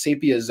called the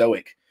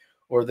Sapiezoic,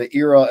 or the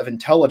era of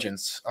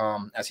intelligence,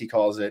 as he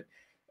calls it.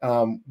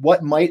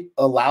 What might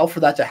allow for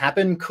that to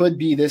happen could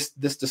be this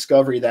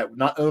discovery that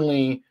not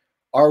only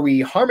are we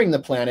harming the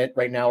planet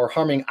right now, or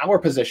harming our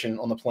position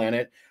on the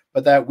planet,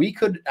 but that we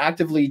could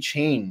actively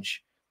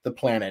change the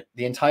planet,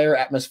 the entire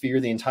atmosphere,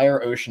 the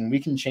entire ocean.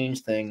 We can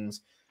change things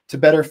to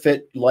better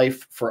fit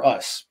life for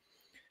us.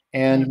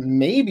 And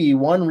maybe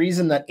one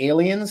reason that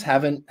aliens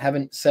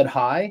haven't said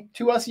hi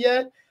to us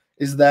yet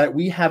is that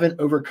we haven't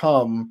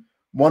overcome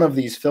one of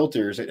these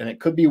filters, and it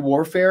could be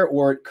warfare,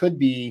 or it could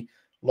be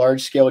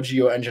large-scale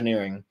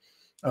geoengineering.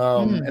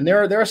 And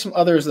there are some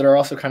others that are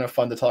also kind of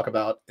fun to talk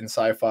about in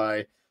sci-fi.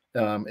 If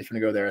you're gonna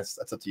go there,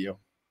 that's up to you.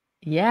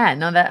 Yeah,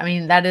 no,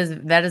 that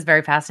is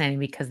very fascinating,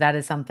 because that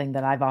is something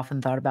that I've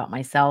often thought about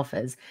myself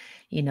as,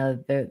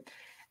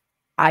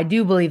 I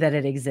do believe that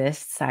it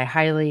exists. I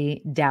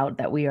highly doubt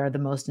that we are the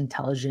most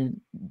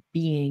intelligent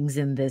beings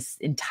in this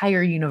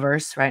entire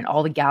universe, right?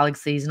 All the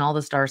galaxies and all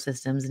the star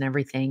systems and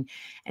everything.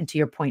 And to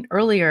your point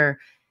earlier,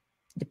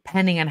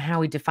 depending on how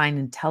we define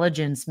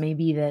intelligence,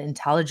 maybe the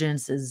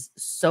intelligence is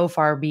so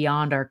far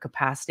beyond our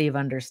capacity of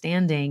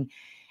understanding,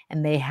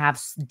 and they have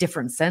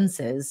different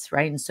senses,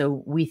 right? And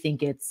so we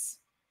think it's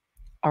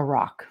a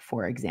rock,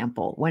 for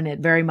example, when it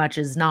very much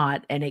is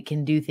not, and it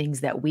can do things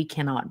that we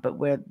cannot, but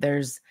where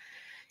there's,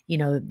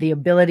 the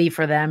ability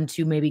for them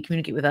to maybe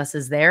communicate with us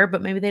is there,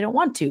 but maybe they don't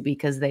want to,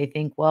 because they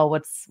think, well,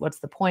 what's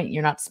the point?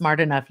 You're not smart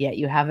enough yet.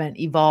 You haven't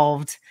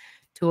evolved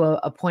to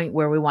a point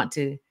where we want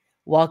to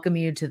welcome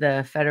you to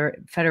the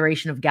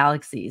Federation of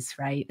Galaxies,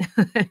 right?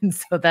 And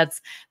so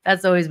that's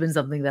always been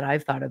something that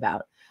I've thought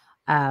about.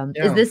 Is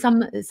Yeah. this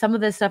some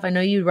of this stuff? I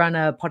know you run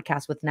a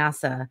podcast with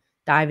NASA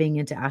diving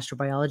into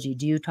astrobiology.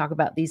 Do you talk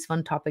about these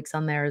fun topics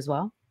on there as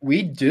well?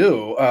 We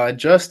do.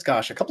 Just,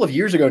 a couple of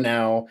years ago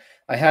now,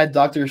 I had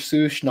Dr.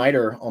 Sue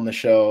Schneider on the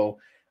show.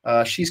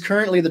 She's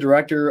currently the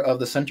director of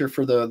the Center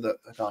for the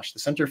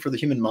Center for the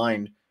Human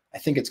Mind, I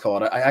think it's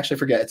called. I actually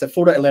forget. It's at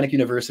Florida Atlantic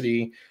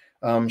University.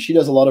 She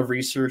does a lot of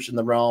research in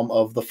the realm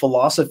of the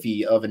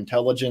philosophy of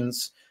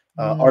intelligence,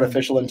 Mm,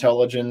 artificial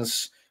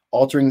intelligence,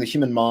 altering the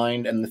human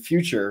mind and the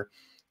future.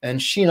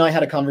 And she and I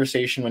had a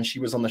conversation when she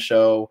was on the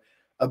show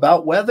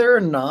about whether or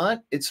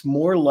not it's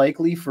more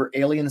likely for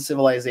alien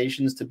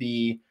civilizations to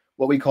be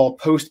what we call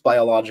post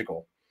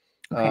biological.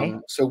 okay.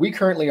 So we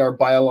currently are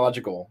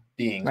biological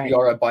beings. We Right.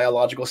 are a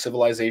biological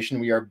civilization.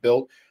 We are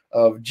built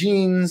of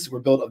genes, we're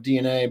built of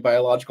DNA,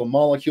 biological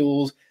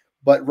molecules.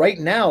 But right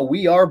now,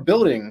 we are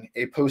building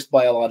a post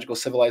biological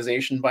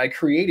civilization by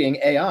creating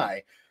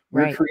AI.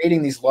 We're Right.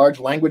 creating these large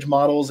language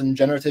models and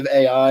generative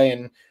AI.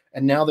 And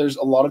now there's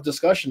a lot of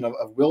discussion of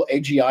will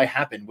AGI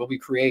happen? Will we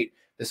create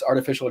this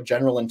artificial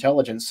general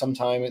intelligence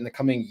sometime in the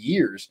coming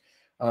years?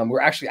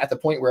 We're actually at the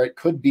point where it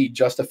could be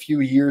just a few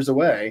years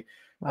away.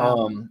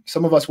 Wow.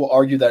 Some of us will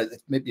argue that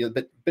it may be a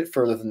bit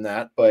further than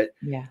that, but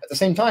Yeah. at the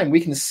same time,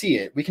 we can see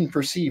it. We can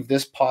perceive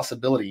this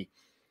possibility.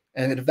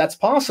 And if that's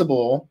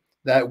possible,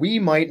 that we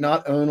might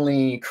not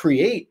only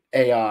create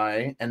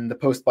AI and the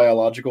post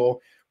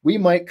biological, we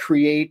might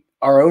create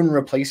our own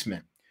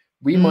replacement.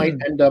 We might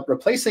Mm, end up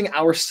replacing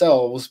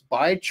ourselves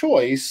by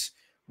choice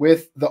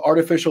with the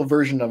artificial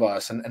version of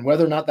us. And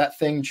whether or not that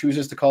thing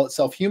chooses to call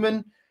itself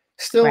human,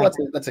 still, right.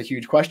 that's a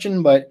huge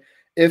question. But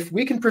if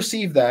we can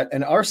perceive that,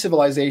 and our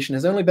civilization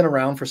has only been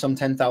around for some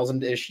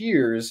 10,000 ish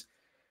years,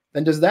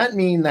 then does that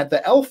mean that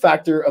the L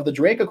factor of the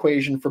Drake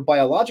equation for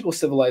biological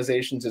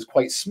civilizations is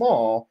quite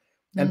small,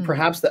 and Mm,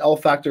 perhaps the L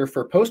factor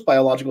for post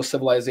biological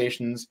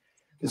civilizations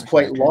is much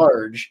quite larger.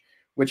 large,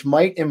 which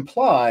might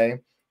imply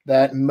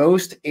that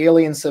most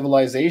alien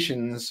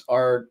civilizations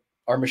are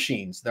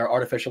machines, they're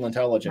artificial Right.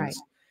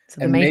 intelligence.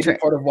 So the And maybe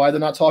matrix. part of why they're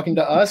not talking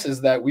to us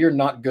is that we're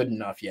not good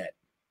enough yet.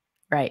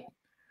 Right.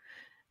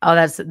 Oh,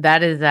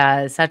 that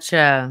is, such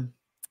a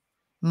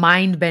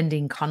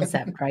mind-bending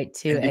concept, right,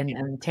 too, Indeed.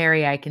 and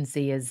Terry, I can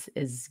see is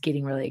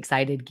getting really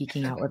excited,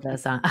 geeking out with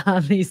us on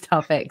on these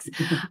topics.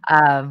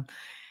 Um,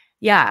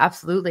 yeah,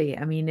 absolutely.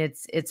 I mean,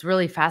 it's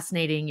really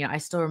fascinating. I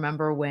still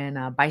remember when,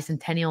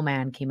 Bicentennial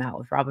Man came out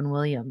with Robin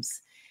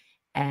Williams,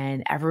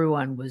 and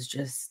everyone was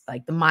just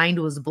like the mind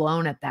was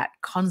blown at that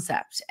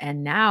concept,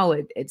 and now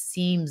it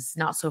seems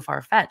not so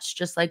far-fetched,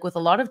 just like with a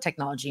lot of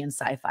technology in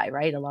sci-fi,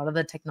 right? A lot of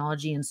the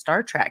technology in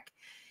Star Trek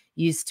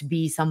used to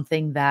be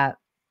something that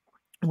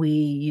we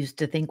used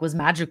to think was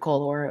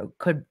magical or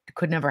could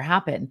never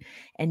happen,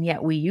 and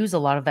yet we use a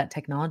lot of that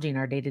technology in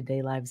our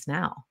day-to-day lives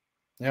now.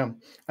 Yeah.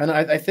 And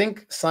I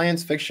think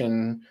science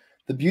fiction,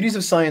 the beauties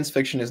of science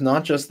fiction is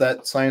not just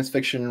that science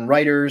fiction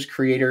writers,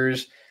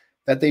 creators,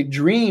 that they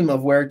dream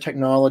of where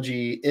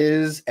technology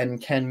is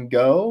and can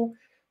go.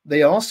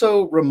 They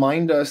also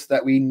remind us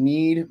that we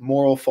need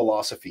moral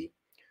philosophy.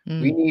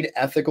 We Mm, need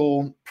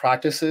ethical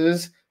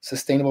practices,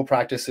 sustainable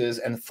practices,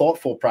 and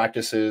thoughtful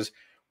practices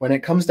when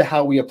it comes to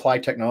how we apply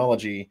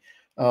technology.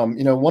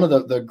 One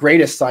of the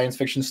greatest science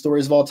fiction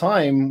stories of all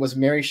time was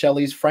Mary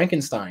Shelley's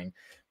Frankenstein,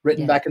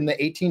 written yes, back in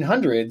the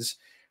 1800s.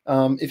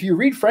 If you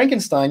read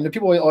Frankenstein, the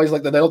people always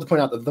like that. They like to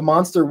point out that the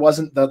monster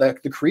wasn't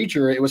the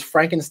creature; it was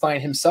Frankenstein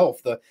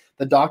himself, the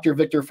Doctor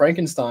Victor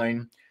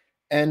Frankenstein.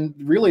 And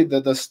really,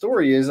 the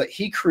story is that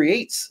he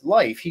creates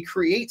life. He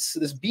creates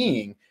this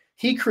being.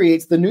 He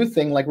creates the new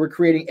thing, like we're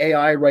creating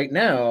AI right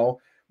now.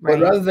 But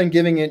right, rather than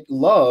giving it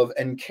love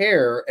and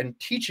care and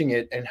teaching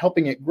it and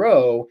helping it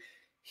grow,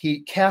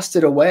 he casts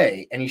it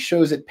away and he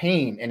shows it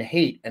pain and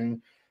hate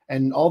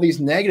and all these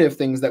negative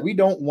things that we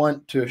don't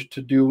want to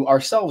do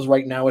ourselves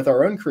right now with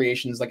our own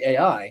creations like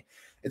AI.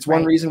 It's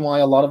one right. reason why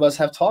a lot of us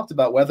have talked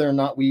about whether or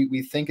not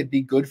we think it'd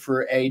be good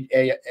for an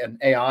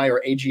AI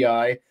or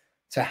AGI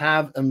to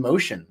have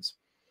emotions.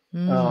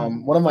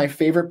 Mm, One of my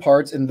favorite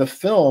parts in the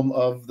film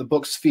of the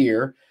book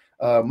Sphere,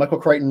 Michael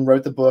Crichton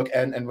wrote the book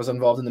and was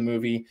involved in the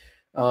movie.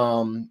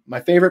 My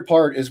favorite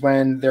part is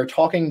when they're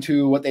talking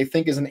to what they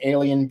think is an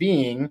alien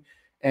being,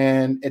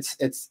 and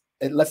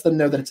it lets them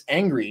know that it's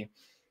angry,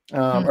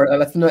 hmm, or it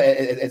lets them know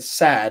it's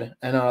sad.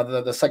 And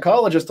the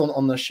psychologist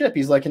on the ship,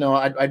 he's like,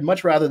 I'd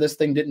much rather this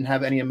thing didn't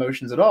have any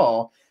emotions at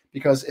all,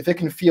 because if it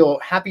can feel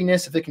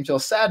happiness, if it can feel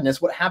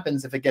sadness, what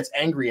happens if it gets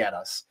angry at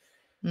us?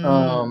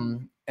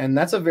 mm, And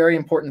that's a very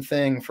important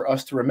thing for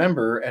us to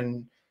remember.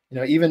 And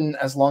even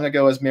as long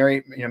ago as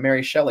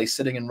Mary Shelley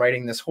sitting and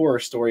writing this horror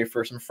story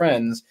for some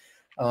friends,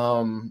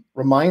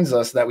 reminds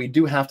us that we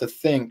do have to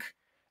think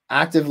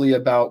actively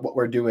about what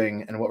we're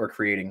doing and what we're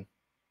creating.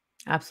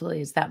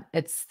 absolutely.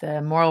 It's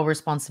the moral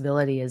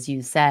responsibility, as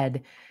you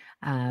said.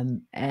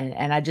 And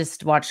I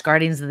just watched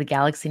Guardians of the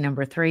Galaxy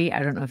 #3. I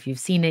don't know if you've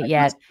seen it I've not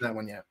yet. seen that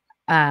one yet.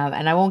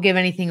 And I won't give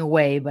anything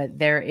away, but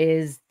there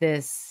is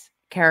this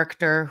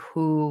character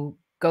who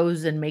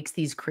goes and makes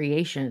these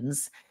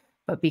creations,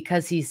 but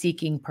because he's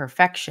seeking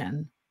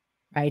perfection,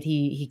 right?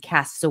 He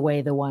casts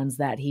away the ones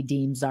that he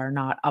deems are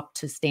not up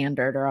to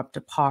standard or up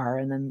to par,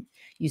 and then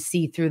you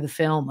see through the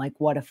film like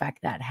what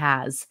effect that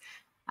has.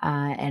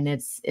 And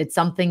it's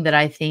something that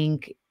I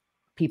think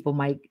people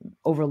might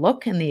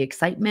overlook in the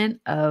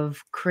excitement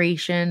of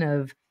creation,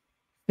 of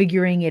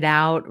figuring it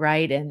out,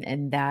 right?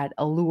 And that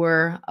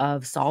allure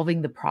of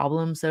solving the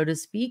problem, so to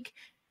speak.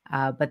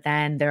 But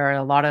then there are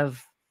a lot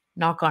of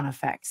knock-on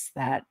effects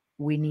that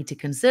we need to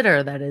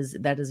consider that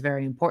is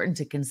very important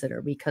to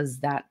consider, because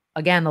that,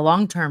 again, the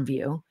long-term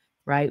view,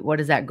 right? What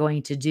is that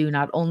going to do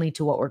not only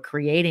to what we're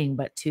creating,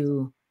 but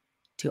to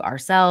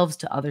ourselves,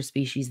 to other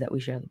species that we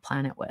share the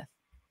planet with?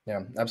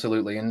 Yeah,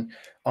 absolutely. And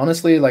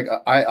honestly, like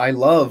I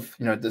love,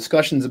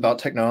 discussions about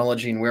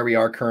technology and where we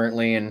are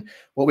currently and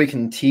what we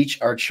can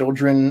teach our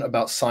children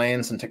about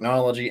science and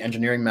technology,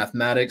 engineering,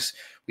 mathematics.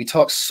 We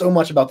talk so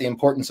much about the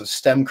importance of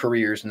STEM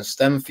careers and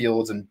STEM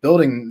fields and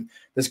building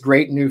this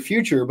great new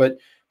future, but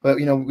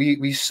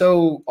we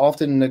so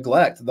often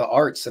neglect the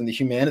arts and the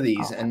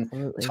humanities, Oh, and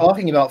absolutely.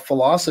 talking about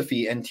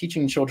philosophy and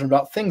teaching children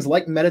about things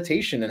like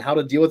meditation and how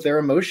to deal with their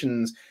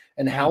emotions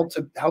and Yeah.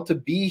 how to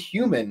be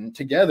human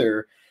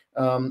together.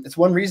 It's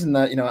one reason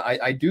that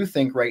I do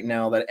think right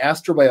now that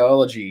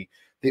astrobiology,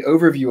 the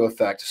overview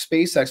effect,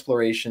 space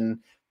exploration,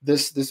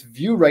 this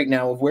view right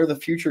now of where the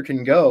future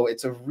can go,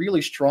 it's a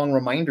really strong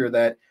reminder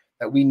that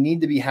we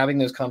need to be having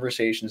those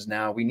conversations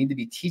now. We need to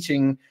be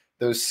teaching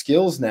those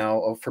skills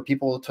now for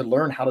people to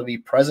learn how to be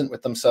present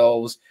with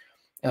themselves.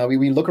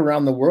 We look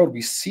around the world,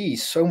 we see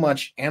so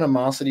much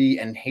animosity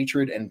and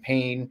hatred and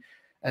pain.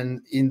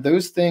 And in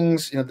those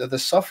things, the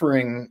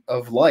suffering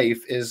of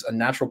life is a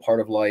natural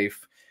part of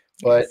life.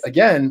 But Yes.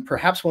 again,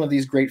 perhaps one of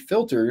these great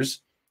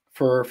filters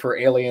for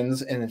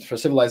aliens and for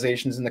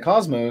civilizations in the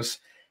cosmos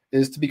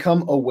is to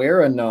become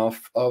aware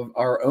enough of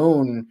our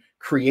own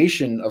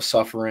creation of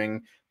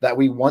suffering that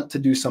we want to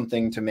do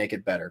something to make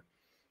it better.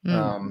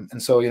 Mm.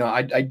 And so,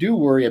 I do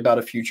worry about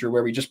a future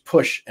where we just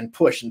push and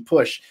push and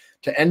push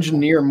to Yeah.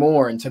 engineer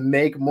more and to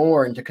make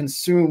more and to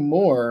consume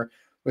more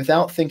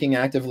without thinking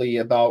actively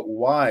about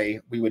why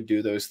we would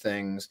do those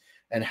things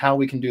and how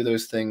we can do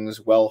those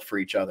things well for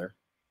each other.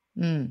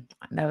 Mm.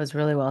 That was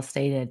really well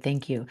stated.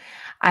 Thank you.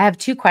 I have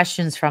two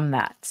questions from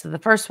that. So the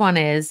first one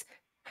is,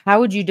 how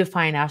would you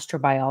define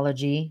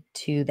astrobiology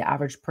to the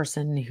average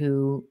person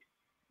who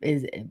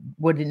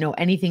wouldn't know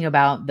anything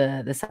about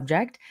the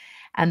subject?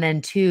 And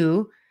then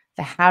two,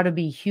 the how to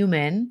be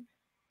human.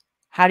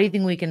 How do you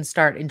think we can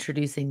start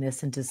introducing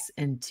this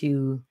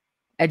into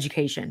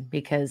education?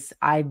 Because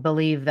I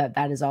believe that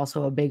that is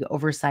also a big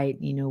oversight.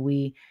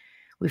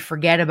 We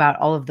forget about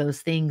all of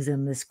those things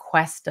in this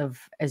quest of,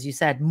 as you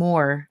said,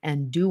 more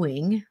and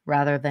doing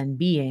rather than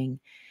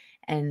being.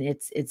 And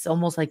it's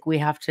almost like we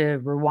have to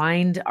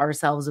rewind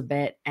ourselves a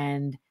bit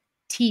and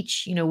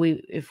teach.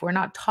 We If we're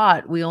not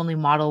taught, we only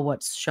model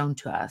what's shown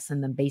to us,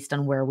 and then based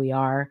on where we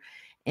are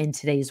in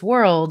today's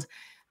world,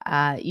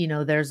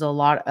 there's a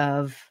lot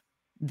of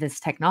this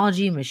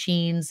technology,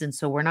 machines, and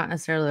so we're not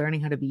necessarily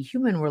learning how to be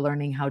human. We're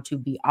learning how to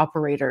be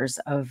operators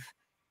of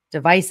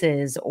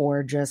devices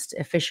or just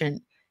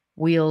efficient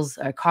wheels,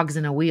 cogs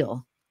in a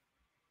wheel.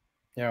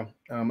 Yeah,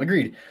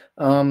 agreed.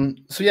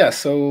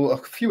 So a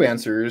few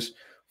answers.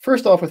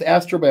 First off, with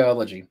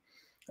astrobiology,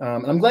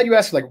 and I'm glad you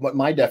asked like what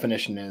my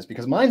definition is,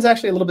 because mine's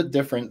actually a little bit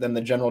different than the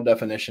general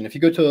definition. If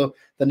you go to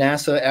the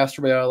NASA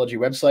astrobiology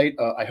website,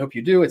 I hope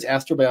you do. It's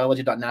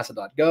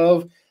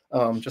astrobiology.nasa.gov.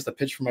 Just a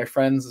pitch for my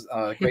friends.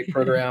 Great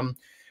program.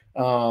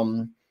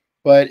 Um,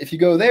 but if you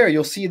go there,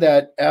 you'll see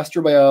that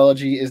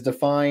astrobiology is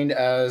defined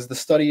as the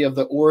study of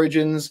the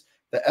origins,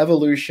 the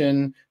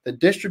evolution, the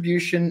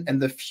distribution, and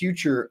the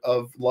future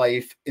of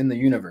life in the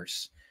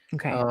universe.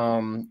 Okay.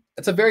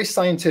 It's a very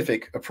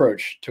scientific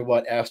approach to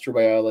what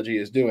astrobiology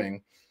is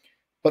doing.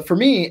 But for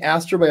me,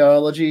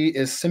 astrobiology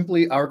is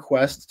simply our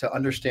quest to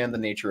understand the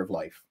nature of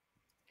life.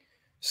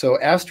 So,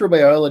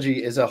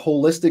 astrobiology is a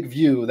holistic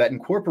view that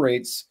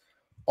incorporates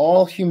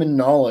all human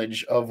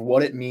knowledge of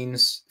what it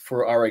means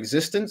for our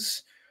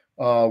existence,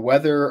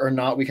 whether or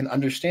not we can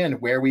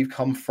understand where we've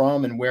come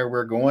from and where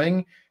we're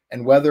going,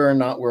 and whether or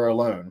not we're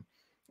alone.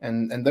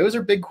 And those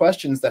are big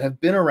questions that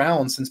have been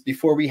around since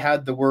before we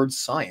had the word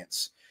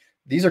science.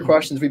 These are Mm.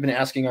 questions we've been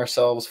asking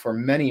ourselves for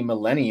many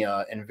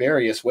millennia in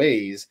various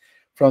ways,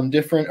 from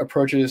different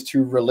approaches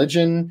to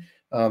religion,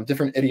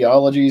 different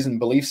ideologies and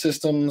belief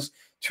systems,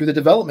 to the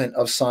development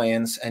of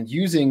science and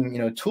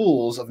using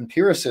tools of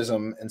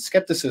empiricism and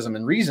skepticism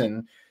and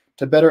reason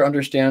to better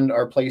understand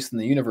our place in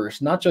the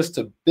universe, not just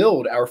to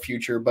build our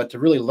future, but to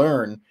really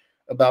learn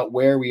about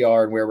where we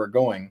are and where we're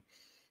going.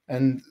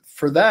 And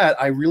for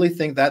that, I really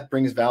think that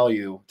brings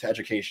value to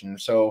education.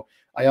 So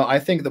I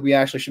think that we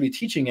actually should be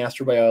teaching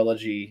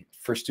astrobiology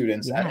for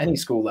students at Yeah. any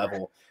school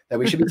level, that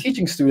we should be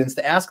teaching students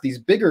to ask these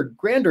bigger,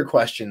 grander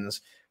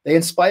questions. They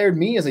inspired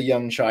me as a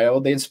young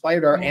child. They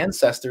inspired our Right.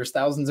 ancestors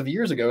thousands of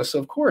years ago. So,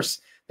 of course,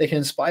 they can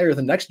inspire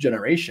the next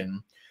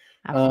generation.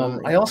 I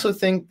Absolutely. also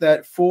think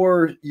that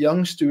for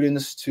young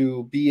students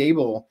to be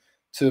able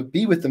to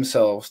be with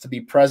themselves, to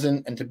be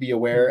present and to be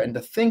aware Mhm. and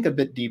to think a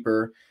bit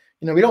deeper,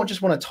 we don't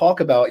just want to talk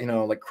about,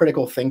 like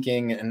critical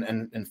thinking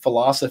and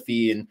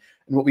philosophy and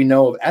what we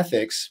know of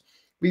ethics.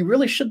 We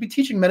really should be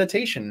teaching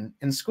meditation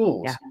in Yeah.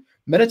 schools.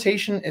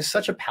 Meditation is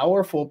such a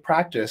powerful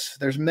practice.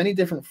 There's many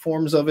different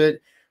forms of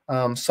it.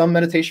 Some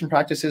meditation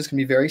practices can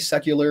be very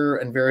secular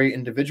and very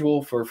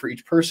individual for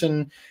each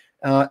person.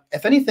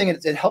 If anything,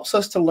 it helps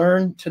us to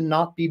learn to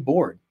not be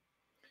bored.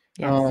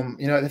 Yes.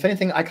 If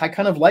anything, I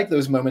kind of like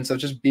those moments of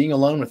just being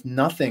alone with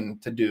nothing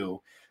to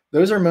do.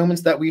 Those are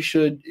moments that we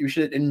should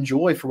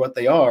enjoy for what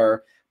they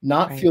are,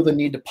 not Right. feel the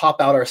need to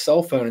pop out our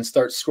cell phone and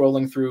start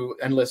scrolling through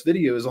endless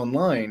videos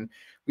online.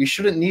 We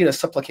shouldn't need a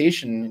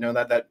supplication,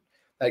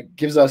 that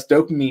gives us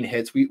dopamine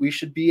hits. We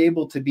should be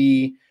able to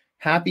be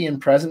happy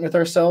and present with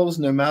ourselves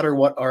no matter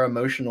what our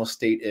emotional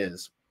state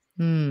is.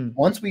 Mm.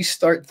 Once we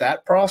start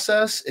that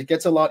process, it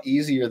gets a lot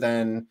easier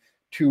then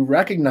to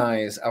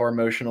recognize our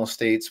emotional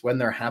states when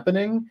they're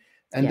happening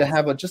and to Yes.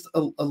 have just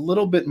a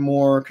little bit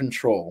more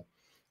control,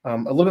 a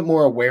little bit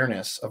more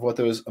awareness of what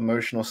those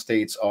emotional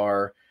states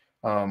are,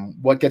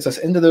 what gets us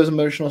into those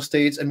emotional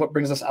states, and what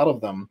brings us out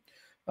of them.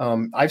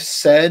 I've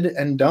said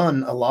and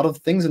done a lot of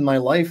things in my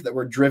life that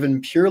were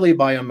driven purely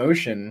by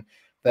emotion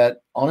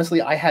that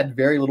honestly I had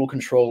very little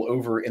control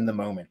over in the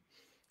moment.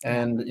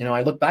 Yeah. And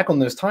I look back on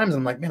those times and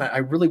I'm like, man, I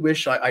really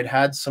wish I'd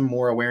had some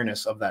more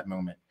awareness of that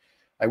moment.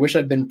 I wish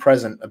I'd been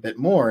present a bit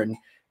more. And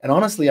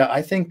honestly,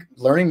 I think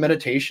learning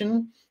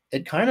meditation,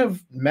 it kind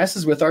of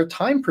messes with our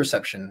time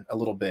perception a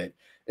little bit.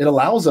 It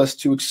allows us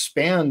to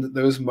expand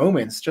those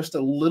moments just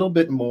a little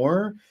bit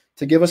more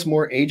to give us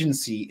more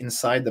agency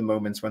inside the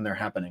moments when they're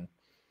happening.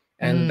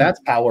 And Mm. that's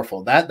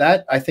powerful.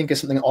 That I think is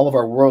something all of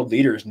our world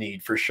leaders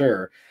need for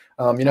sure.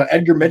 Edgar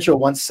Absolutely. Mitchell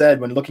once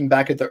said when looking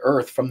back at the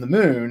Earth from the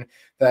moon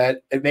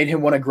that it made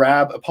him want to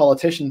grab a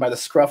politician by the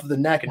scruff of the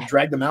neck and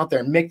drag them out there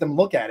and make them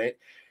look at it,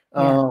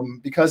 Yeah.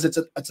 because it's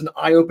an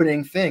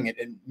eye-opening thing.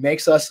 It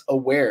makes us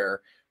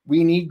aware.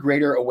 We need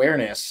greater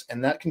awareness,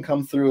 and that can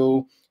come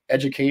through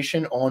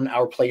education on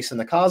our place in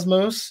the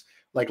cosmos,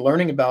 like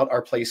learning about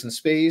our place in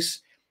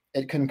space.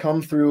 It can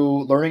come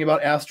through learning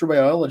about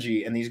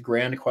astrobiology and these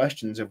grand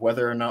questions of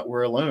whether or not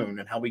we're alone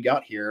and how we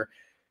got here.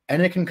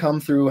 And it can come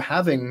through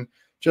having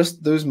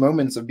just those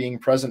moments of being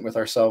present with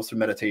ourselves through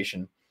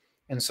meditation.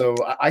 And so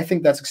I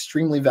think that's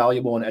extremely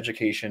valuable in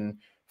education,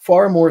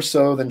 far more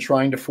so than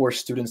trying to force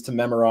students to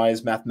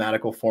memorize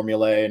mathematical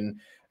formulae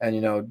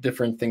and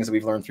different things that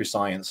we've learned through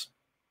science.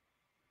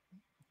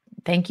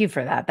 Thank you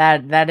for that.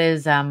 That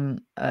is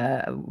an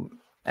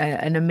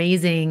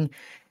amazing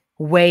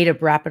way to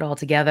wrap it all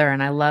together.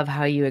 And I love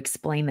how you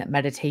explain that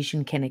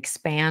meditation can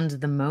expand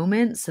the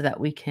moment so that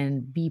we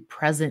can be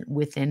present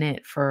within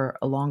it for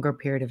a longer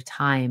period of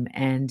time.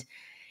 And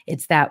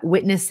it's that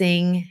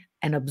witnessing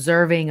and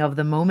observing of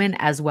the moment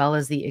as well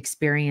as the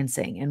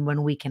experiencing. And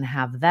when we can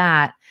have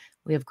that,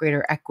 we have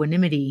greater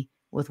equanimity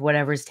with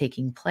whatever's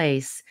taking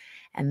place.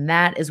 And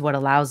that is what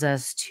allows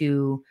us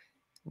to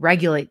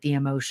regulate the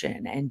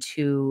emotion and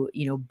to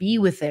be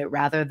with it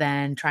rather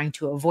than trying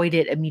to avoid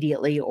it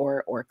immediately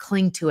or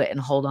cling to it and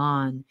hold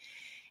on.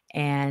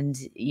 And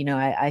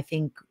I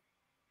think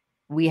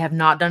we have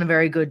not done a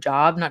very good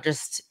job, not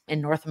just in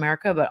North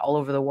America but all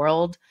over the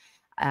world,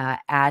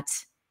 at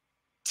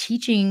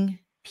teaching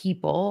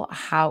people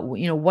how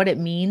what it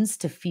means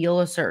to feel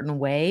a certain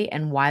way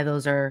and why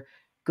those are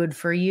good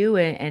for you,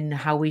 and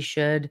how we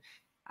should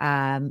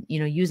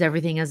use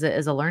everything as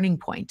a learning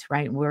point,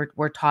 right?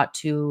 We're taught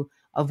to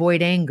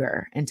avoid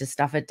anger and to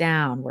stuff it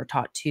down. We're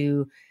taught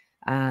to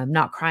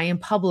not cry in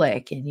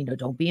public, and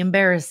don't be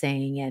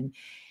embarrassing, and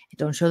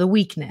don't show the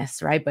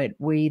weakness, right? But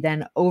we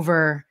then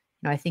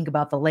I think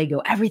about the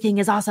Lego, everything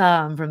is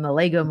awesome from the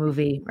Lego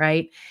movie,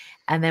 right?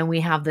 And then we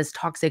have this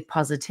toxic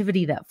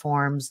positivity that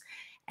forms,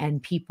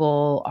 and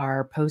people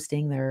are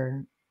posting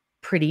their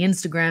pretty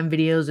Instagram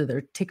videos or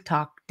their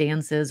TikTok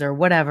dances or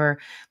whatever.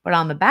 But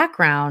on the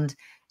background,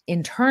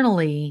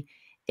 internally,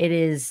 it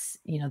is,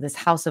 this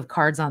house of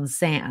cards on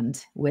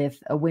sand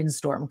with a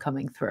windstorm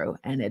coming through.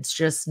 And it's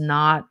just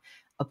not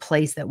a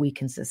place that we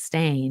can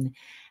sustain.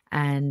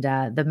 And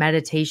the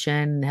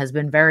meditation has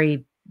been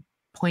very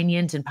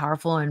poignant and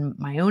powerful in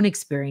my own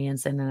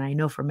experience. And then I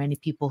know for many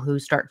people who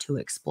start to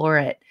explore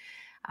it,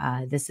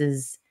 uh, this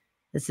is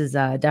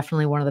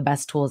definitely one of the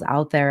best tools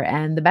out there.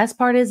 And the best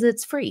part is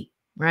it's free,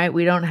 right?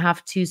 We don't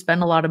have to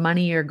spend a lot of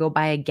money or go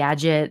buy a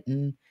gadget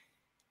and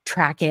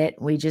track it.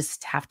 We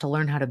just have to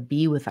learn how to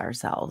be with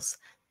ourselves.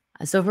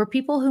 So, for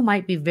people who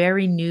might be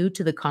very new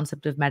to the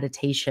concept of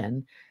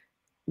meditation,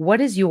 what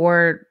is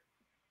your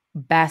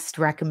best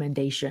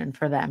recommendation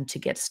for them to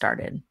get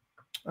started?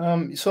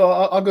 So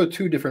I'll go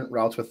two different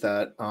routes with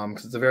that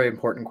because it's a very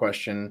important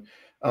question.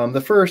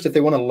 The first, if they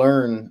want to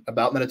learn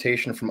about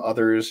meditation from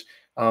others,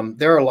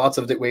 there are lots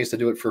of ways to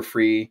do it for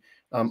free.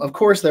 Of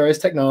course, there is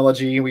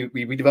technology.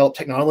 We develop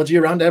technology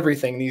around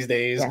everything these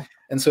days. Yeah.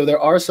 And so there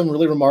are some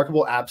really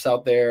remarkable apps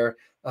out there.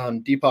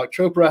 Deepak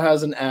Chopra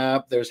has an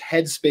app. There's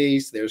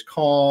Headspace. There's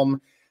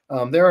Calm.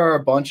 There are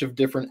a bunch of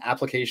different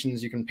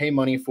applications you can pay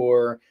money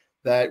for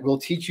that will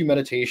teach you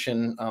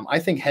meditation. I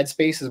think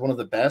Headspace is one of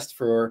the best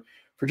for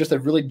just a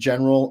really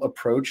general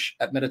approach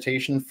at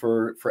meditation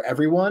for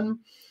everyone.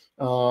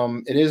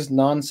 It is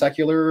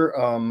non-secular,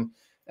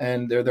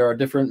 and there are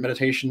different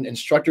meditation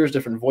instructors,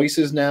 different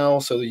voices now,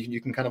 so that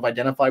you can kind of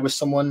identify with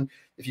someone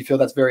if you feel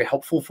that's very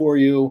helpful for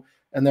you.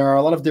 And there are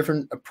a lot of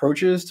different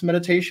approaches to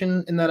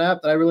meditation in that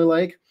app that I really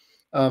like.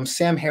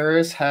 Sam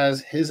Harris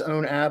has his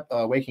own app,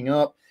 Waking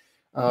Up.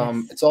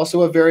 Yes. It's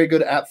also a very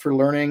good app for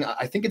learning.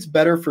 I think it's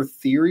better for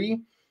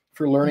theory,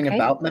 for learning Okay.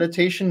 about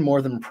meditation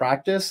more than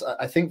practice.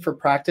 I think for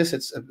practice,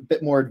 it's a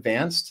bit more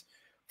advanced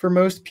for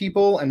most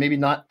people and maybe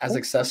not as Okay.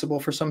 accessible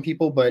for some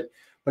people, but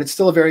it's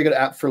still a very good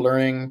app for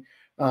learning.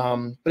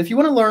 But if you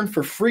want to learn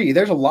for free,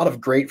 there's a lot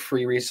of great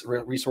free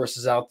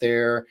resources out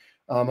there.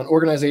 An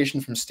organization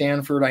from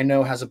Stanford I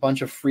know has a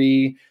bunch of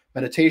free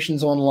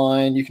meditations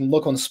online. You can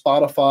look on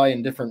Spotify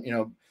and different,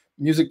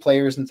 music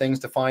players and things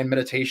to find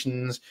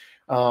meditations.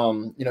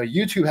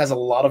 YouTube has a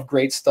lot of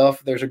great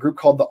stuff. There's a group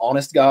called the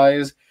Honest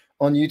Guys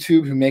on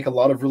YouTube who make a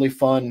lot of really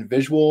fun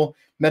visual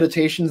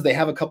meditations. They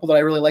have a couple that I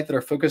really like that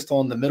are focused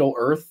on the Middle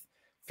Earth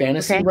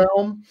fantasy Okay.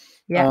 realm.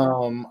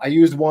 Yeah. I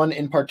used one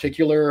in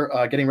particular,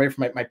 getting ready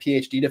for my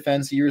PhD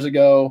defense years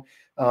ago,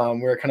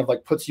 where it kind of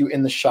like puts you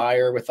in the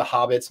Shire with the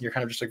hobbits, and you're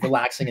kind of just like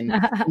relaxing and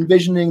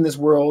envisioning this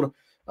world.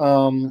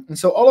 And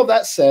so, all of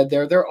that said,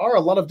 there are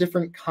a lot of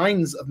different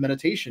kinds of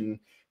meditation.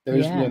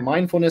 There's Yeah.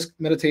 mindfulness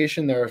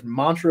meditation. There's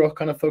mantra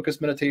kind of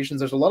focused meditations.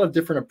 There's a lot of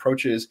different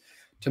approaches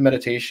to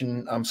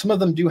meditation. Some of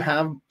them do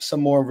have some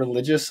more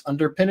religious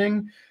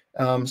underpinning.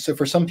 So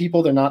for some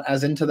people, they're not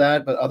as into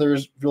that, but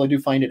others really do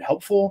find it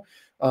helpful.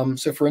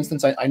 So for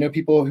instance, I know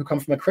people who come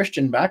from a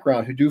Christian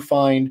background who do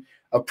find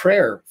a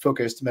prayer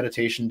focused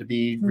meditation to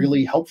be Mm.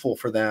 really helpful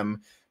for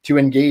them to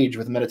engage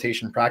with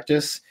meditation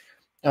practice.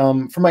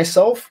 For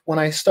myself, when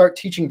I start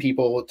teaching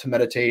people to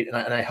meditate and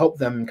I help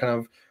them kind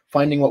of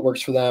finding what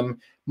works for them,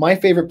 my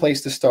favorite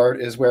place to start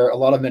is where a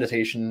lot of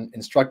meditation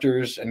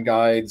instructors and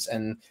guides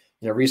and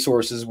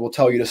resources will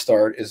tell you to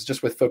start, is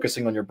just with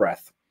focusing on your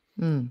breath.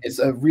 Mm. It's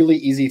a really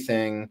easy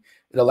thing.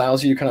 It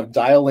allows you to kind of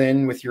dial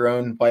in with your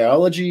own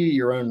biology,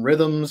 your own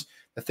rhythms,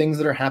 the things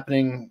that are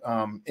happening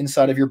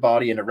inside of your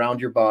body and around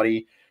your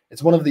body.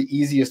 It's one of the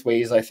easiest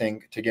ways, I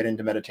think, to get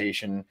into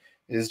meditation,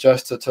 is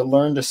just to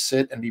learn to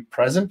sit and be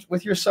present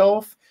with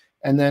yourself,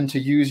 and then to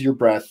use your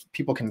breath.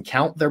 People can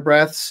count their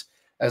breaths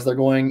as they're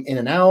going in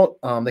and out.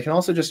 They can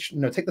also just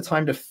take the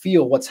time to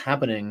feel what's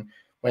happening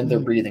when they're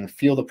Mm. breathing,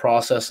 feel the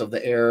process of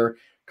the air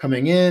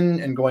coming in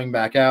and going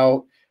back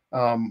out.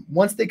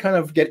 Once they kind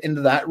of get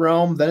into that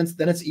realm, then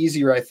it's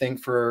easier, I think,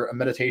 for a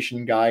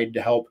meditation guide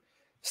to help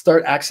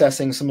start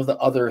accessing some of the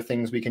other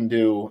things we can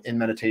do in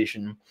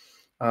meditation.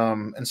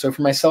 And so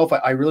for myself,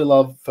 I really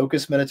love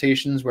focus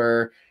meditations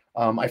where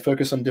I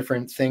focus on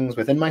different things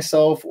within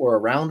myself or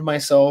around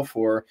myself,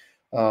 or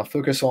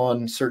focus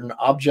on certain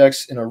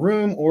objects in a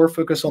room, or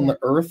focus on Yeah. the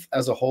earth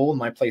as a whole and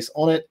my place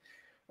on it.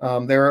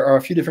 There are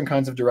a few different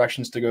kinds of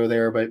directions to go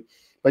there, but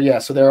yeah,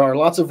 so there are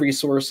lots of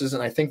resources,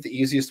 and I think the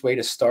easiest way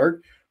to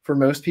start for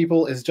most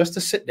people is just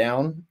to sit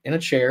down in a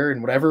chair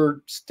in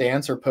whatever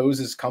stance or pose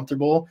is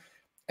comfortable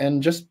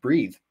and just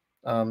breathe.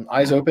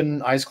 Eyes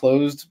open, eyes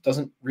closed,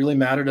 doesn't really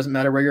matter. Doesn't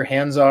matter where your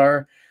hands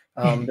are.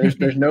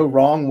 There's no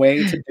wrong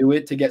way to do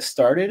it to get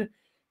started.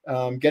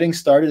 Getting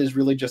started is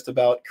really just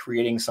about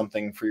creating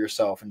something for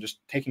yourself and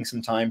just taking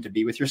some time to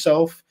be with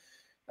yourself.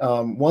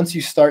 Once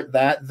you start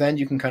that, then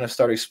you can kind of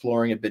start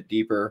exploring a bit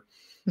deeper.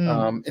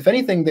 Mm. If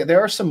anything, there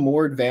are some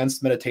more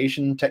advanced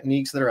meditation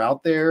techniques that are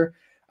out there.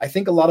 I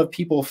think a lot of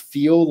people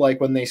feel like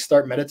when they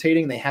start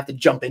meditating, they have to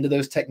jump into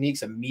those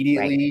techniques Right.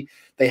 immediately.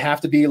 They have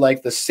to be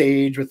like the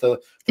sage with the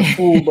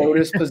full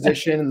lotus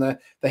position and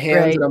the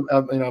hands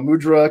Right. in a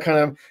mudra kind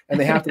of, and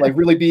they have to like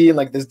really be in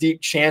like this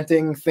deep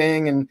chanting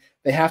thing, and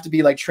they have to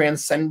be like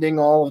transcending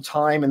all of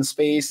time and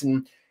space,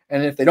 and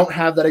if they don't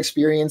have that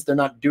experience, they're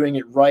not doing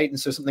it right, and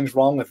so something's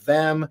wrong with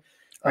them.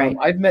 Right.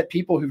 I've met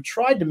people who've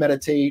tried to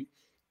meditate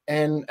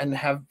and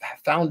have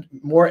found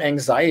more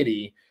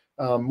anxiety,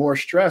 more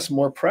stress,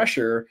 more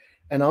pressure.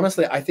 And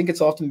honestly, I think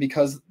it's often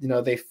because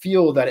they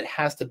feel that it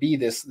has to be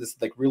this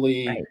like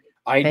really Right.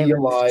 They have a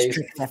idealized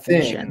strict thing.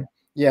 definition.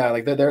 Yeah,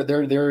 like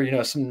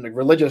they're some like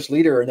religious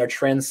leader and they're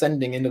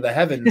transcending into the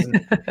heavens,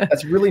 and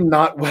that's really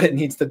not what it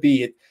needs to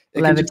be. It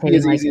can just be Levitating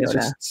as like easy as Yoda.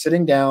 just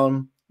sitting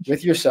down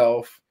with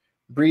yourself,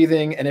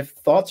 breathing, and if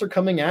thoughts are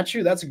coming at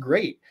you, that's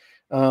great.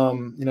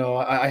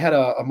 I had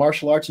a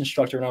martial arts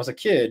instructor when I was a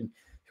kid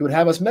who would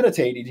have us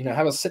meditate. He'd,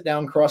 have us sit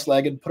down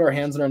cross-legged, put our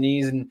hands on our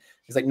knees, and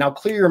he's like, "Now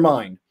clear your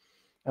mind."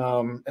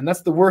 And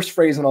that's the worst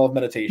phrase in all of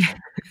meditation.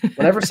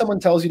 Whenever someone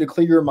tells you to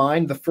clear your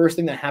mind, the first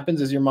thing that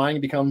happens is your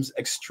mind becomes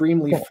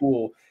extremely Cool.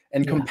 full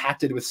and Yeah.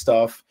 compacted with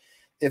stuff.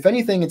 If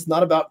anything, it's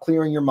not about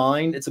clearing your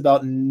mind; it's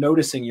about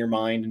noticing your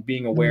mind and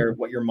being aware Mm. of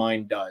what your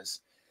mind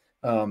does.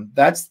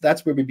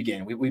 That's where we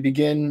begin. We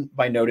begin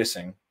by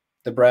noticing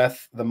the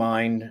breath, the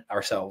mind,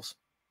 ourselves.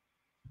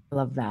 I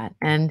love that.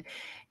 And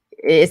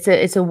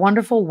it's a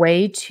wonderful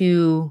way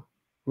to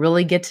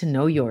really get to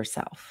know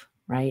yourself,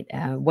 right?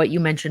 What you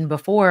mentioned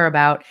before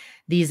about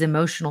these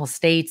emotional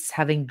states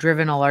having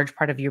driven a large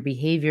part of your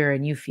behavior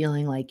and you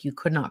feeling like you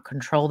could not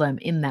control them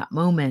in that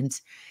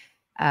moment.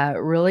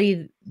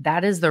 Really,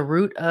 that is the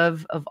root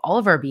of all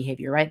of our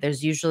behavior, right?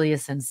 There's usually a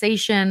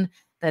sensation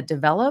that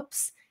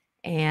develops,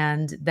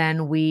 and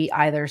then we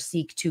either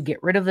seek to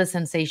get rid of the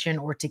sensation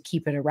or to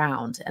keep it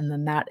around, and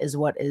then that is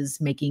what is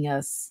making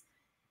us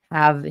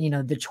have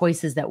the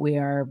choices that we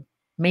are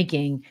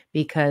making,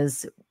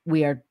 because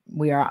we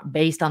are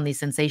based on these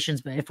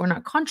sensations. But if we're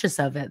not conscious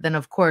of it, then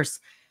of course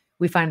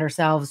we find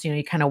ourselves,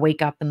 you kind of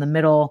wake up in the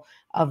middle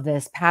of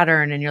this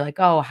pattern and you're like,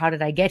 oh, how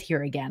did I get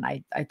here again?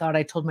 I thought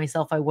I told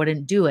myself I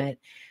wouldn't do it.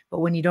 But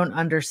when you don't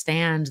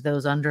understand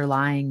those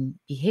underlying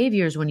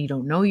behaviors, when you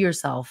don't know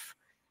yourself,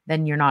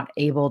 then you're not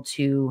able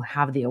to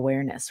have the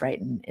awareness,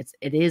 right? And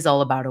it is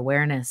all about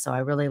awareness. So I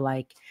really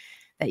like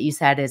that you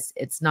said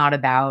it's not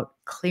about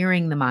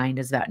clearing the mind,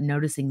 it's about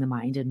noticing the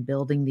mind and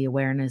building the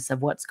awareness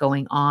of what's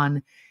going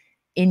on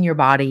in your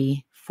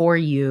body for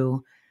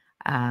you.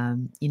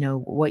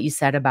 What you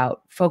said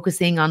about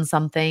focusing on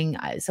something.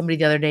 Somebody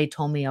the other day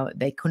told me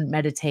they couldn't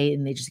meditate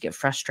and they just get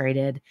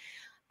frustrated.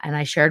 And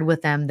I shared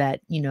with them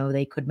that,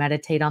 they could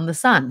meditate on the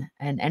sun,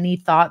 and any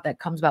thought that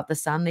comes about the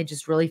sun, they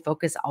just really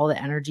focus all the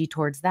energy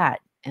towards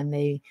that. And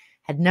they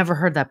had never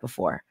heard that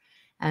before.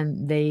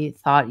 And they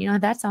thought,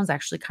 that sounds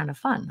actually kind of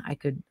fun. I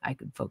could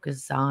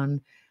focus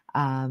on,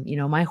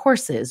 my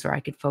horses, or I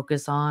could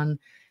focus on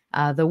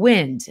the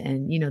wind.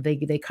 And,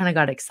 they kind of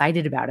got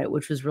excited about it,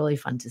 which was really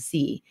fun to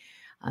see.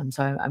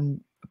 So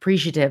I'm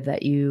appreciative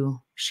that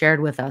you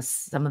shared with us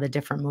some of the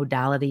different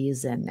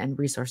modalities and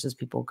resources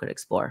people could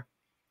explore.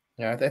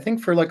 Yeah, I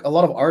think for like a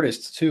lot of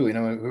artists too,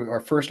 who are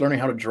first learning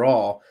how to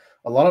draw,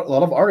 a lot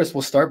of artists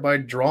will start by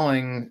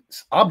drawing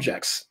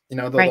objects.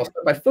 They'll Right.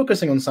 start by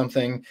focusing on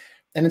something,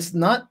 and it's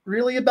not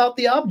really about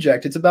the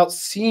object. It's about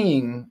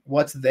seeing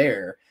what's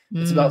there.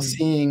 It's about Mm,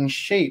 seeing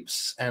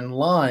shapes and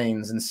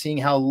lines and seeing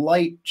how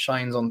light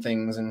shines on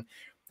things, and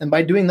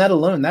by doing that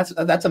alone, that's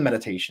a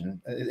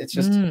meditation. It's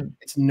just mm,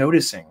 it's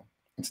noticing.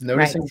 It's right.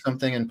 noticing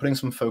something and putting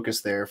some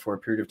focus there for a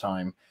period of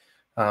time,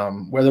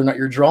 whether or not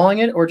you're drawing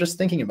it or just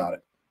thinking about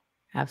it.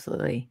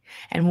 Absolutely.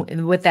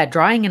 And with that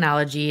drawing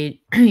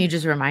analogy, you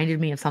just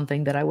reminded me of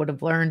something that I would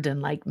have learned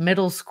in like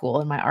middle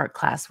school in my art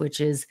class, which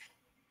is,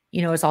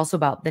 it's also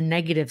about the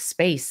negative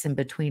space in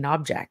between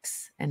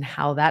objects and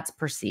how that's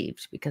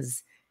perceived,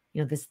 because,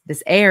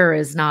 this air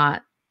is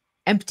not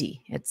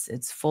empty.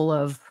 It's full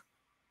of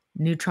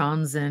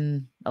neutrons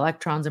and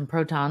electrons and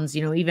protons.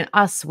 Even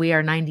us, we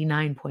are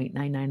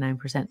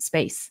 99.999%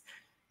 space,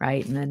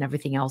 right? And then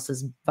everything else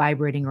is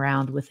vibrating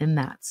around within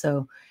that.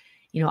 So,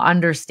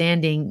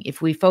 understanding,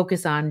 if we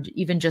focus on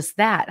even just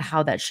that,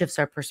 how that shifts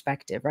our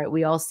perspective, right?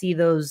 We all see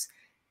those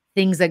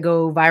things that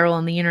go viral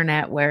on the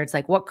internet where it's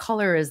like, what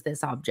color is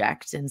this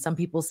object? And some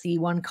people see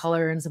one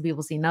color and some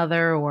people see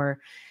another. Or,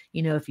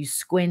 if you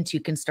squint,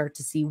 you can start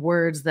to see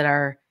words that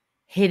are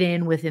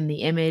hidden within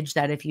the image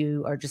that if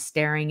you are just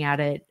staring at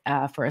it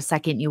for a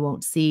second, you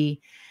won't see.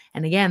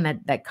 And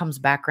again, that comes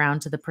back around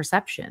to the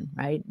perception,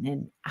 right?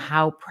 And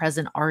how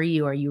present are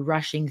you? Are you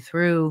rushing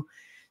through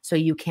so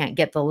you can't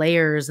get the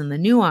layers and the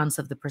nuance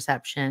of the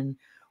perception?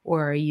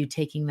 Or are you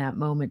taking that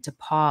moment to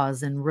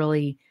pause and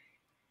really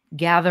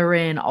gather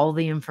in all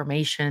the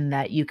information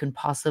that you can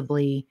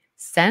possibly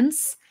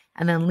sense,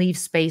 and then leave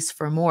space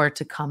for more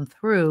to come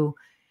through?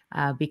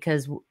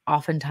 Because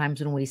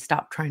oftentimes when we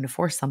stop trying to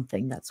force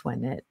something, that's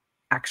when it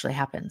actually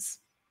happens.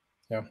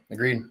 Yeah,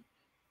 agreed.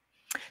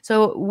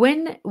 So,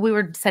 when we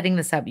were setting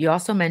this up, you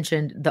also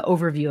mentioned the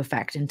overview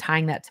effect and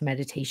tying that to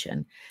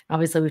meditation.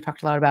 Obviously, we've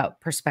talked a lot about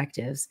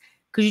perspectives.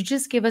 Could you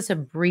just give us a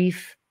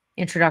brief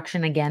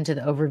introduction again to the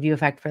overview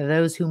effect for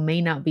those who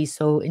may not be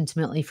so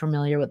intimately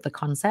familiar with the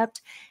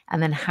concept? And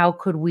then, how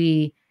could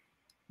we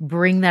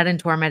bring that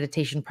into our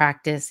meditation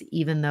practice,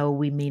 even though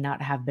we may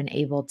not have been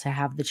able to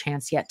have the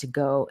chance yet to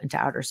go into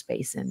outer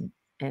space and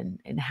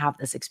have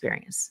this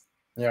experience?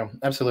 Yeah,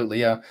 absolutely.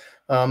 Yeah.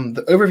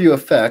 The Overview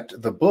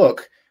Effect, the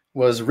book,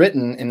 was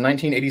written in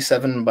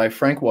 1987 by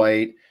Frank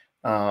White.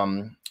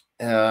 And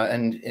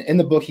in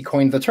the book, he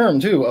coined the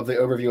term too of the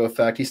overview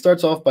effect. He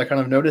starts off by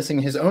kind of noticing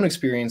his own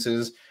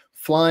experiences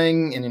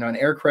flying in an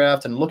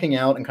aircraft and looking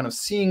out and kind of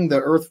seeing the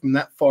Earth from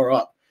that far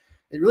up.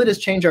 It really does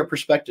change our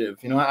perspective.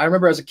 I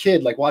remember as a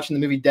kid, like watching the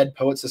movie Dead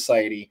Poet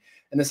Society,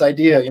 and this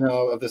idea,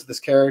 of this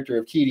character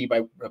of Keaty,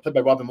 played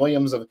by Robin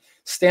Williams, of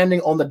standing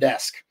on the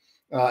desk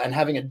and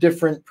having a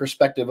different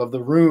perspective of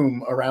the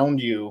room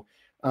around you.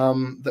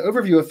 The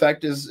overview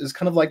effect is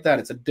kind of like that.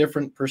 It's a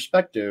different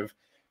perspective,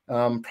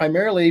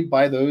 primarily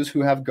by those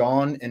who have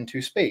gone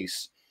into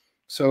space.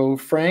 So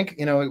Frank,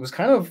 it was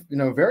kind of,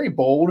 very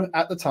bold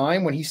at the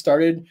time when he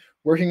started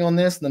working on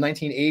this in the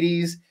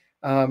 1980s.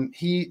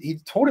 He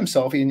told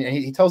himself,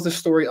 he tells this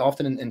story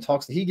often in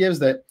talks that he gives,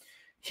 that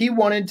he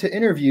wanted to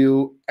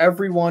interview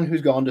everyone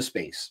who's gone to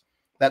space.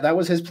 That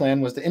was his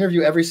plan, was to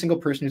interview every single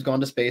person who's gone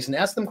to space and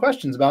ask them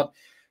questions about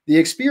the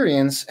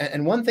experience.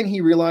 And one thing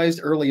he realized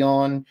early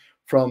on,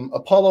 from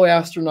Apollo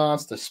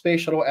astronauts to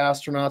space shuttle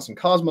astronauts and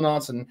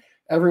cosmonauts and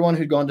everyone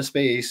who'd gone to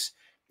space,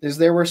 is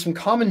there were some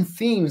common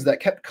themes that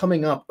kept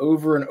coming up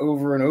over and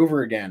over and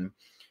over again.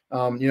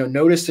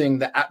 Noticing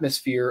the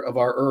atmosphere of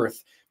our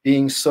Earth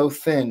being so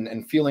thin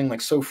and feeling like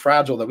so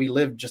fragile that we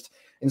live just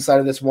inside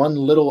of this one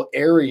little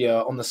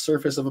area on the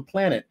surface of a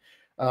planet.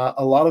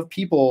 A lot of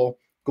people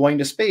going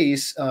to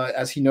space,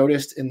 as he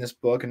noticed in this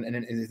book and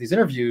in these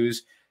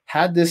interviews,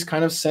 had this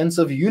kind of sense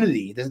of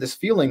unity, this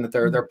feeling that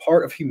they're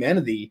part of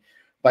humanity,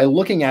 by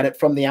looking at it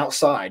from the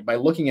outside, by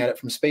looking at it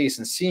from space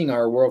and seeing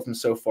our world from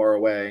so far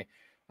away.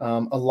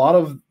 A lot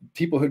of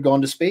people who'd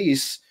gone to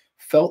space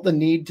felt the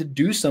need to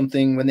do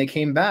something when they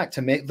came back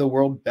to make the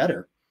world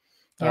better,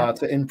 Yeah.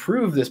 to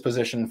improve this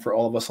position for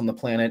all of us on the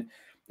planet.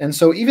 And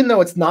so, even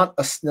though it's not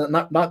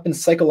been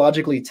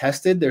psychologically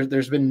tested,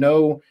 there's been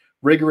no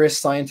rigorous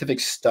scientific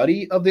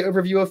study of the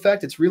overview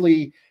effect. It's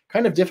really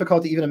kind of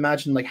difficult to even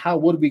imagine, like, how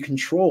would we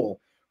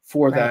control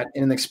for Right. that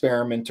in an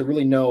experiment to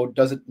really know,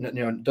 does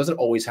it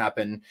always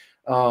happen?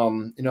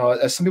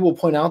 As some people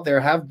point out, there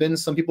have been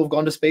some people who've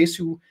gone to space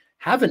who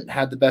haven't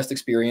had the best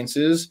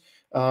experiences.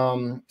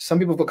 Some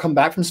people will come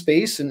back from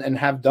space and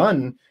have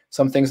done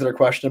some things that are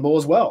questionable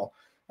as well.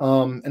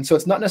 And so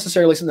it's not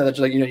necessarily something that,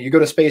 like, you go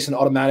to space and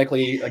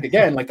automatically, like,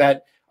 again, like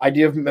that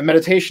idea of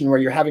meditation where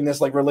you're having this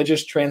like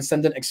religious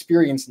transcendent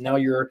experience. And now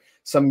you're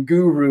some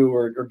guru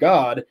or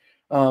God.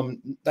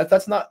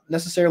 That's not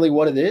necessarily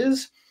what it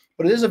is,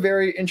 but it is a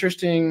very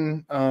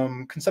interesting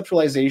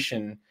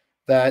conceptualization,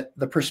 that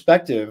the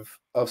perspective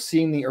of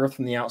seeing the Earth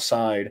from the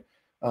outside,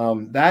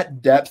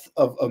 that depth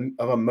of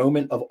a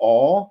moment of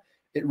awe,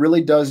 it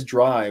really does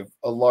drive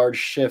a large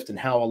shift in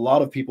how a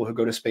lot of people who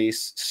go to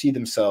space see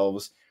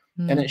themselves,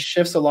 and it Mm.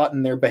 shifts a lot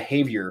in their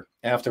behavior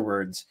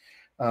afterwards.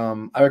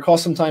 I recall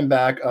some time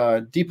back,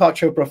 Deepak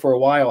Chopra for a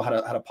while had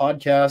a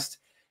podcast.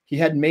 He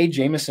had Mae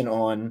Jemison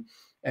on,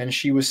 and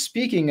she was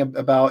speaking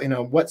about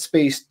what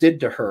space did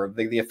to her,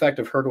 the effect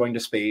of her going to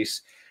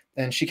space.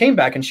 And she came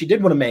back and she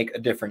did want to make a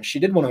difference. She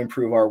did want to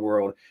improve our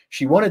world.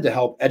 She wanted to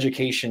help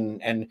education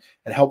and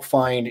help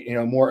find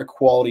more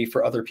equality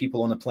for other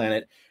people on the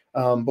planet.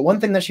 But one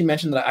thing that she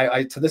mentioned that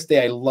I to this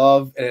day I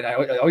love, and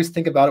I always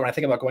think about it when I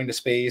think about going to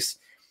space.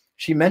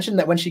 She mentioned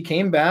that when she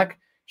came back,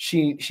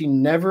 she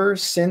never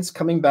since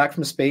coming back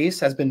from space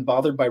has been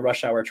bothered by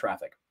rush hour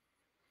traffic.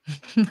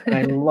 And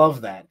I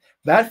love that.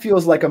 That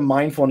feels like a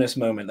mindfulness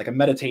moment, like a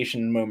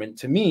meditation moment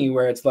to me,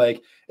 where it's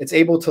like it's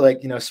able to,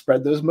 like,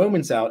 spread those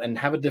moments out and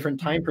have a different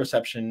time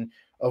perception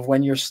of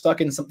when you're stuck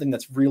in something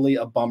that's really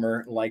a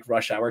bummer, like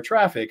rush hour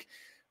traffic.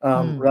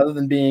 Mm. Rather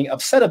than being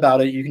upset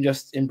about it, you can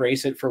just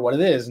embrace it for what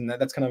it is. And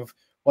that's kind of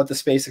what the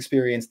space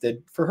experience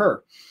did for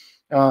her.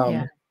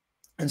 Yeah.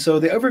 And so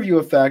the overview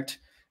effect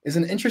is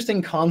an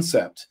interesting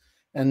concept.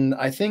 And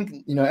I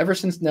think, ever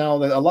since now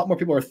that a lot more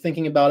people are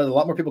thinking about it, a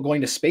lot more people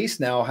going to space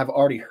now have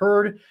already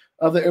heard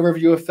of the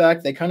overview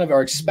effect. They kind of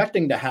are Mhm.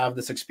 expecting to have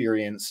this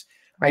experience.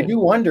 I Right. do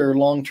wonder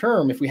long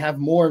term if we have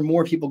more and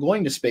more people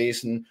going to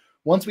space, and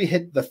once we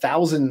hit the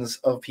thousands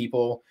of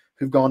people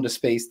who've gone to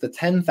space, the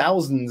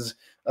 10,000s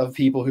of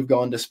people who've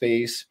gone to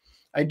space,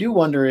 I do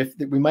wonder if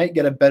we might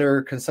get a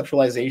better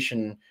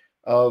conceptualization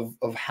of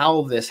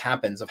how this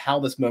happens, of how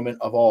this moment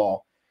of awe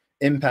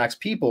impacts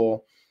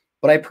people.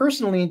 But I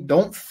personally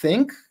don't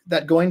think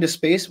that going to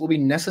space will be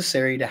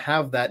necessary to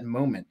have that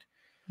moment.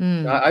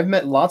 Mm. I've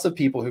met lots of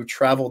people who've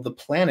traveled the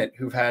planet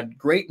who've had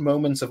great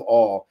moments of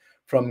awe,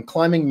 from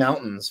climbing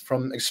mountains,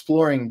 from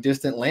exploring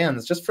distant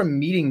lands, just from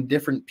meeting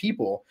different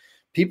people.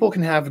 People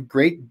can have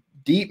great,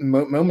 deep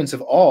moments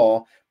of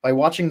awe by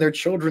watching their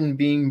children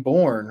being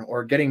born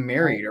or getting Right.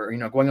 married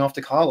or going off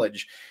to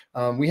college.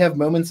 We have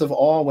moments of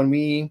awe when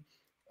we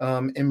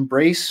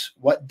embrace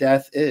what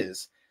death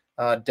is.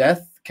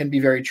 Death can be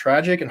very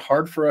tragic and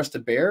hard for us to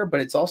bear,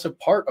 but it's also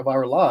part of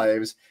our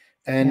lives.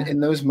 And Yeah. in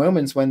those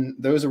moments when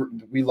those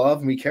we love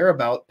and we care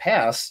about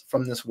pass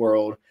from this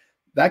world,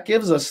 that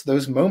gives us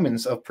those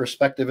moments of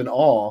perspective and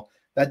awe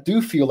that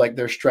do feel like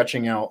they're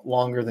stretching out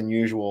longer than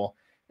usual.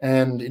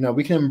 And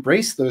we can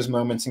embrace those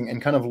moments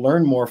and kind of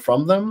learn more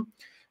from them.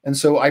 And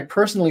so I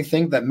personally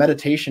think that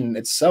meditation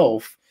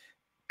itself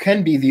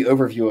can be the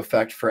overview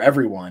effect for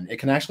everyone. It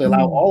can actually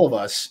allow Mm. all of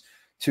us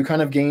to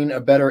kind of gain a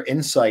better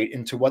insight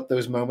into what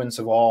those moments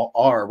of awe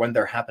are when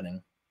they're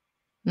happening.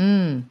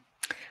 Mm.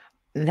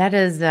 That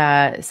is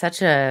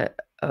such a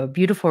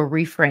beautiful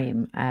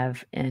reframe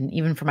of, and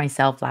even for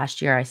myself,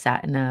 last year I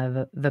sat in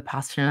a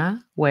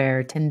Vipassana,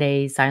 where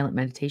 10-day silent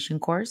meditation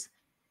course.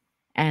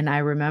 And I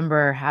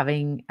remember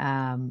having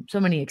so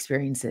many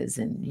experiences.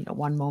 And,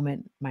 one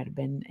moment might have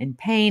been in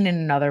pain, and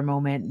another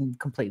moment in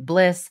complete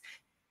bliss.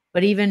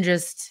 But even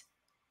just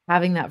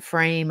having that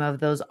frame of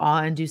those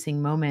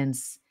awe-inducing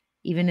moments,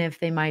 even if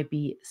they might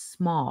be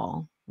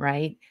small,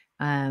 right?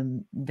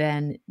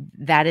 Then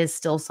that is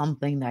still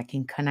something that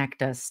can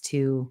connect us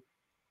to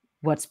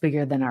what's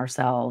bigger than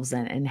ourselves,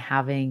 and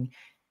having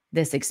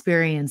this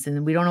experience.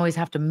 And we don't always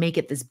have to make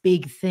it this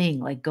big thing,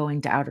 like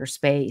going to outer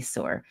space,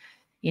 or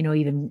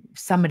even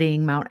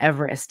summiting Mount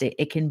Everest.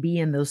 It can be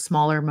in those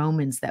smaller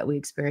moments that we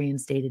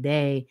experience day to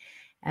day,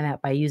 and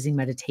that by using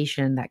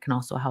meditation, that can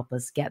also help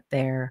us get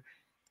there,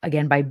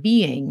 again, by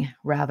being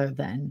rather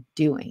than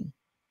doing.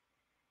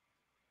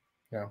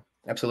 Yeah,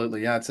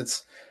 absolutely. Yeah,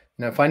 it's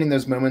finding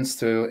those moments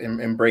to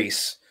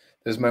embrace,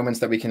 those moments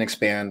that we can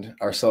expand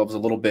ourselves a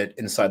little bit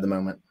inside the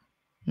moment.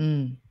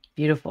 Mm,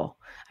 beautiful.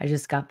 I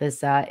just got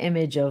this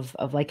image of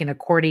like an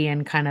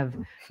accordion kind of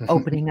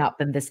opening up,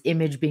 and this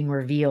image being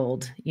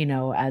revealed,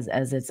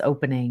 as it's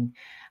opening.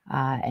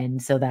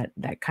 And so that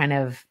kind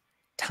of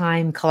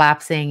time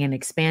collapsing and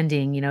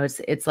expanding.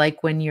 It's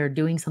like when you're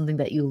doing something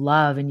that you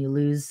love and you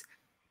lose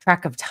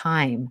track of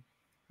time,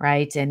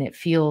 right? And it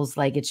feels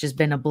like it's just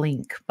been a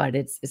blink, but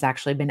it's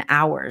actually been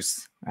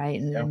hours, right?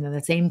 Yeah. And then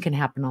the same can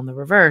happen on the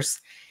reverse.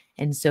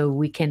 And so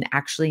we can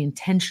actually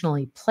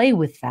intentionally play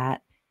with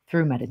that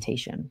through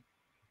meditation.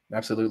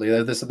 Absolutely.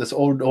 This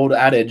old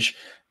adage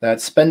that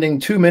spending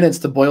 2 minutes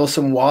to boil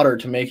some water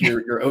to make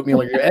your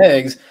oatmeal or your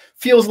eggs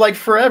feels like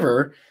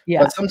forever.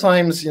 Yeah. But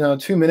sometimes,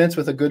 2 minutes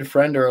with a good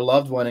friend or a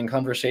loved one in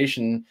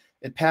conversation,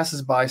 it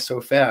passes by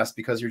so fast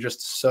because you're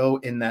just so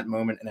in that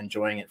moment and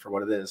enjoying it for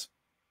what it is.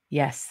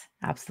 Yes,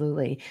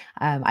 absolutely.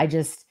 I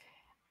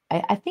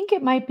think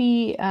it might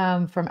be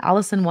from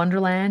Alice in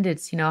Wonderland.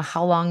 It's,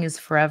 how long is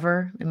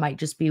forever? It might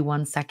just be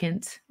 1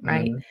 second,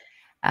 right? Mhm.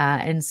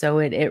 And so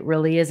it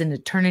really is. An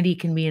eternity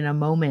can be in a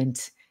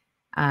moment,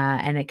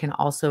 and it can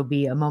also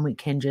be a moment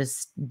can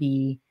just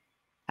be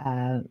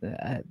a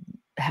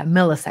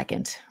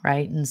millisecond,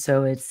 right? And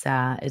so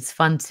it's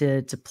fun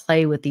to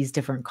play with these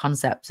different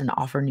concepts and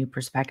offer new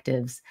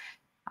perspectives.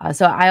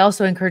 So I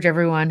also encourage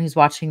everyone who's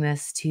watching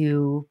this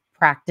to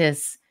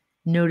practice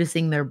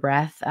noticing their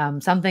breath.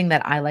 Something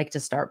that I like to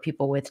start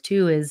people with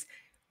too is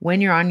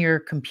when you're on your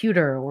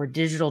computer or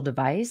digital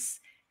device,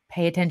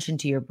 pay attention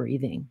to your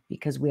breathing,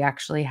 because we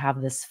actually have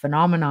this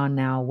phenomenon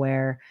now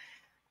where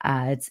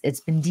it's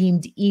been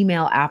deemed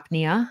email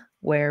apnea,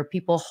 where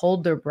people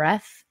hold their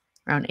breath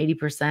around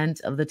 80%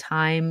 of the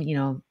time.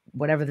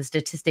 Whatever the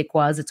statistic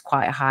was, it's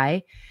quite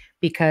high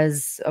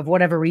because of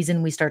whatever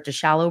reason we start to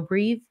shallow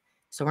breathe.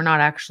 So we're not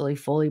actually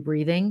fully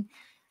breathing.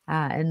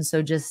 And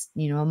so just,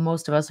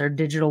 most of us are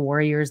digital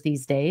warriors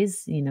these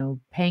days.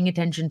 Paying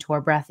attention to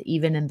our breath,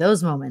 even in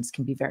those moments,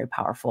 can be very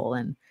powerful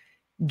and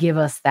give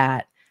us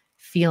that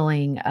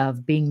feeling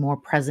of being more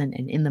present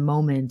and in the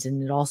moment.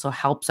 And it also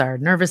helps our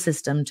nervous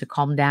system to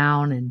calm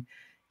down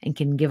and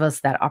can give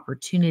us that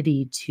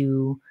opportunity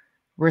to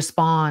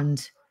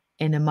respond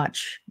in a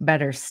much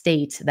better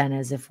state than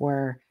as if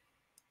we're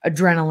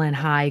adrenaline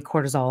high,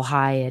 cortisol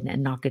high,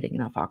 and not getting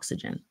enough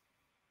oxygen.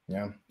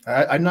 Yeah.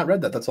 I've not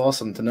read that. That's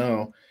awesome to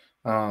know.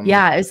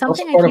 Yeah, it's Also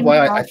something I part of came why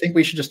I across. think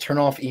we should just turn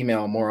off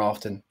email more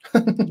often.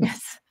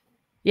 Yes.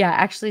 Yeah,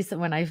 actually, so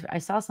when I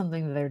saw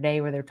something the other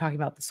day where they were talking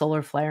about the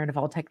solar flare and if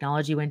all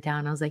technology went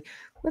down, I was like,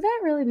 would that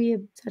really be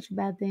such a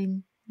bad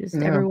thing? Just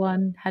Yeah.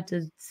 everyone had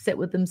to sit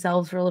with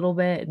themselves for a little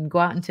bit and go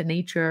out into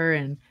nature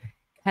and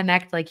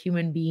connect like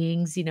human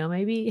beings.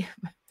 Maybe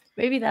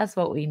maybe that's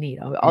what we need.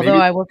 Although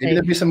Maybe I will maybe say,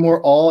 there'd be some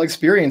more all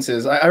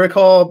experiences. I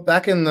recall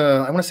back in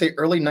the, I wanna say,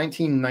 early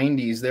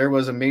 1990s, there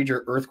was a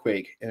major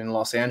earthquake in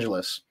Los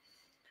Angeles,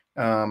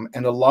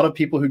 and a lot of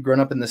people who'd grown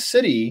up in the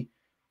city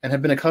and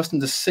had been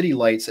accustomed to city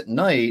lights at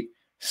night yeah,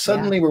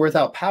 suddenly were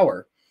without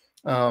power.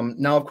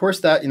 Now, of course,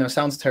 that,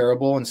 sounds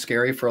terrible and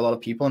scary for a lot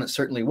of people, and it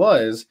certainly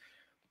was,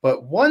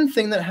 but one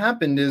thing that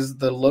happened is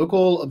the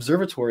local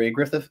observatory,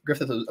 Griffith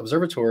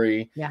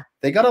Observatory, yeah,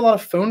 they got a lot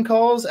of phone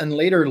calls and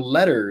later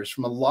letters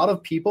from a lot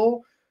of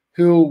people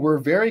who were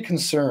very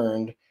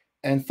concerned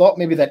and thought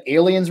maybe that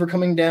aliens were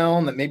coming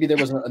down, that maybe there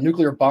was a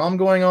nuclear bomb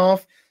going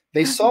off.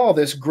 They saw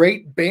this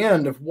great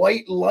band of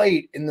white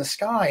light in the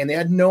sky and they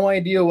had no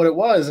idea what it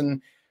was.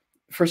 And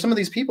for some of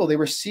these people, they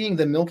were seeing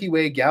the Milky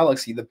Way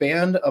galaxy, the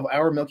band of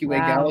our Milky Way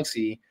wow,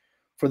 galaxy,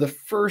 for the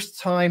first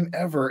time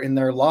ever in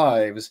their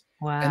lives,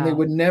 and they wow.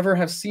 would never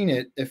have seen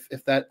it if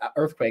that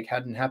earthquake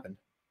hadn't happened.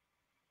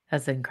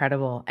 That's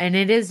incredible. And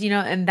it is,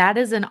 and that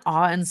is an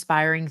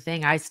awe-inspiring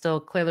thing. I still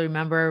clearly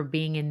remember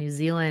being in New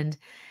Zealand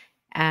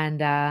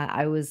and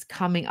I was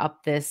coming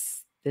up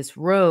this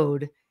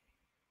road.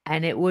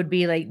 And it would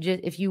be like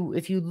just if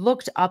you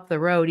looked up the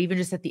road, even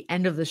just at the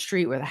end of the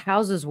street where the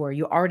houses were,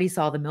 you already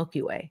saw the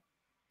Milky Way,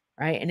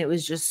 right? And it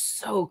was just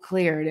so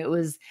clear. And it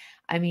was,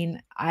 I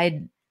mean,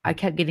 I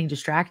kept getting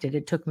distracted.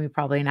 It took me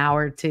probably an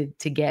hour to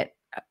get,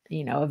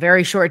 a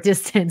very short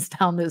distance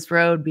down this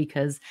road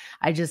because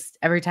I just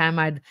every time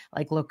I'd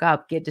like look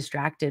up, get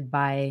distracted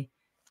by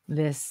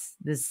this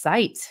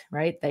sight,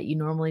 right? That you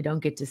normally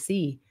don't get to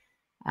see.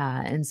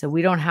 And so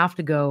we don't have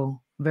to go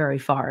very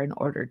far in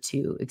order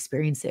to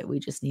experience it. We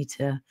just need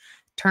to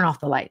turn off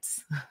the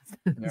lights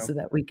You know, so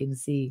that we can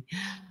see.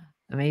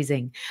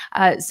 Amazing.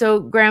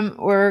 So Graham,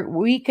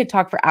 we could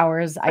talk for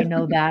hours. I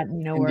know that,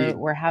 we're indeed.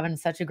 we're having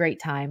such a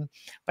great time,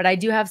 but I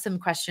do have some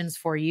questions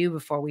for you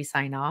before we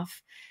sign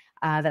off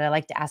that I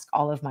like to ask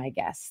all of my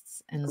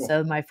guests. And Cool.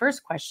 so my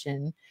first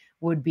question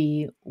would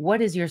be, what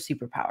is your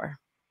superpower?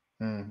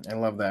 I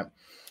love that.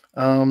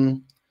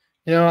 Um,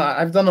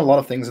 I've done a lot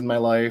of things in my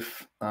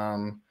life.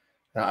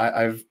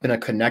 I've been a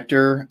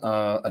connector,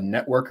 a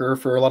networker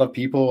for a lot of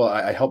people.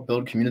 I help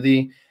build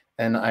community,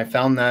 and I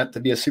found that to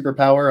be a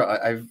superpower.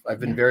 I've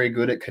been Yeah. very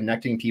good at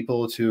connecting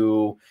people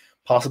to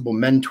possible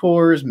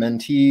mentors,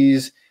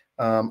 mentees.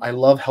 I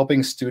love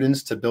helping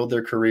students to build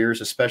their careers,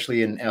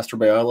 especially in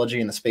astrobiology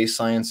and the space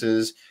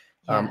sciences.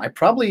 Yeah. I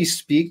probably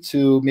speak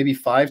to maybe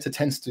 5 to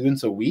 10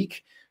 students a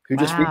week who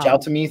just reach out Wow.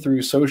 to me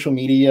through social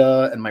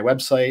media and my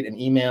website and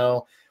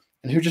email,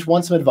 and who just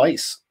want some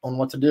advice on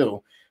what to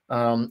do.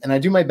 And I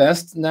do my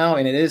best now,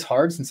 and it is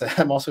hard since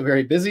I'm also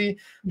very busy.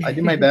 I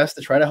do my best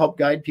to try to help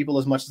guide people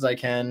as much as I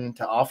can,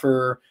 to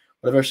offer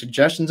whatever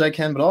suggestions I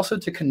can, but also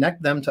to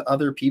connect them to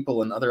other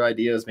people and other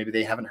ideas maybe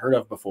they haven't heard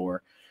of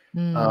before.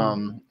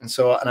 Mm,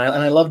 And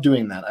I love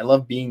doing that. I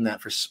love being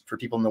that for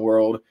people in the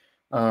world.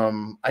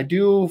 I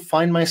do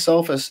find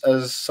myself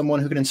as someone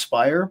who can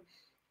inspire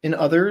in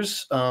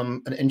others,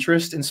 an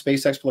interest in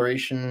space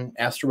exploration,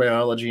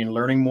 astrobiology, and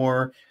learning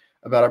more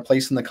about our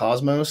place in the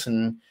cosmos.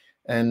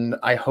 And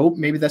I hope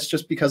maybe that's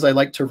just because I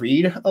like to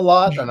read a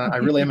lot, and I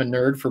really am a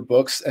nerd for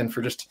books and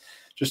for just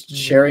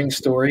really sharing cool.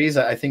 stories.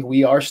 I think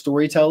we are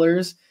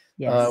storytellers.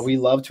 Yes. We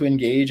love to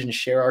engage and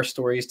share our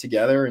stories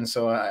together, and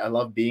so I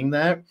love being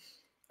that.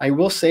 I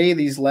will say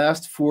these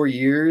last 4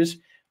 years,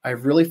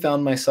 I've really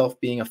found myself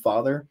being a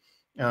father.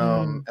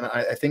 Mm, And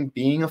I think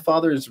being a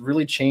father has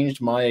really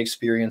changed my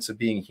experience of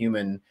being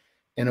human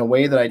in a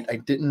way that I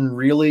didn't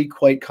really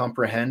quite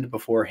comprehend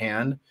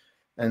beforehand.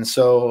 And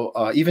so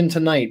even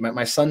tonight,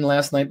 my son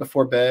last night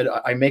before bed,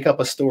 I make up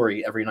a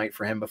story every night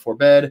for him before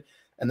bed,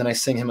 and then I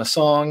sing him a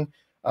song.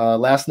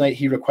 Last night,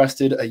 he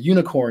requested a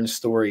unicorn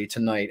story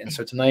tonight. And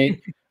so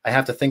tonight, I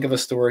have to think of a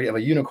story of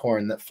a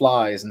unicorn that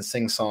flies and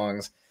sings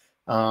songs.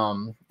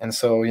 And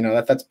so,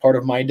 that's part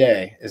of my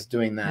day, is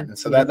doing that. that's And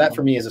so that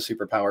for beautiful. me is a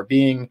superpower,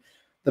 being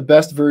the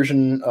best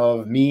version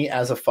of me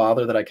as a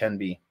father that I can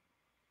be.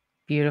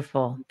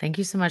 Beautiful. Thank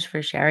you so much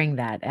for sharing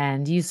that.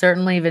 And you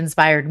certainly have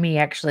inspired me.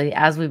 Actually,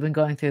 as we've been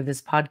going through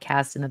this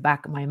podcast, in the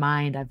back of my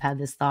mind, I've had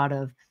this thought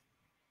of,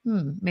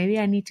 maybe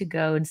I need to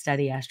go and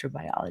study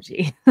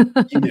astrobiology.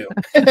 You do.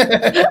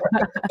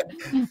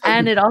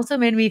 And it also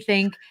made me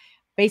think,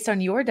 based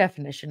on your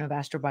definition of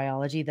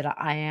astrobiology, that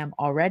I am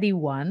already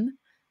one.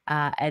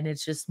 And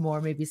it's just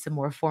more, maybe some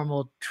more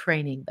formal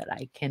training that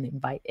I can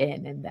invite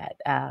in, and that,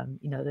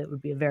 that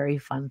would be a very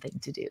fun thing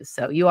to do.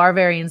 So you are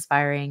very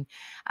inspiring.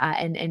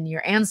 And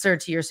your answer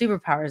to your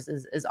superpowers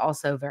is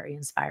also very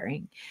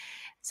inspiring.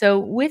 So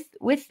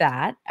with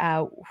that,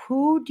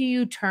 who do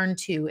you turn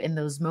to in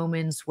those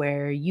moments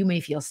where you may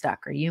feel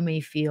stuck, or you may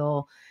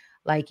feel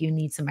like you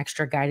need some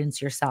extra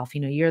guidance yourself?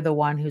 You're the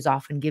one who's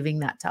often giving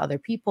that to other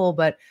people,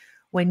 but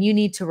when you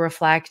need to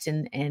reflect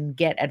and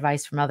get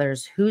advice from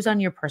others, who's on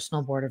your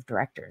personal board of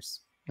directors?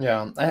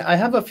 Yeah, I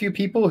have a few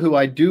people who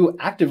I do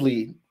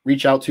actively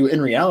reach out to in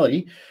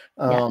reality.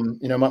 Yeah.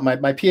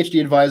 My PhD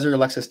advisor,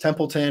 Alexis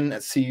Templeton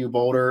at CU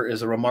Boulder,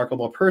 is a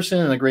remarkable person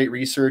and a great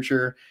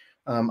researcher.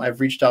 I've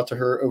reached out to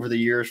her over the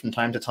years from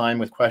time to time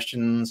with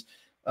questions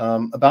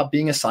about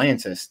being a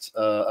scientist,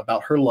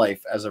 about her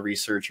life as a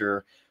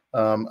researcher.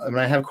 And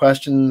I have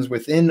questions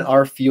within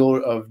our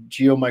field of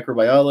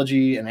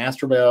geomicrobiology and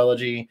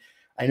astrobiology.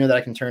 I know that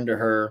I can turn to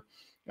her.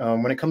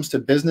 When it comes to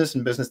business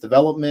and business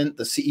development,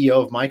 the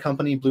CEO of my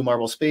company, Blue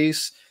Marble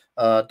Space,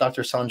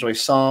 Dr. Sanjoy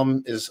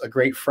Sam, is a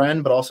great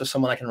friend, but also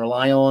someone I can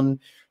rely on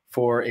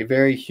for a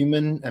very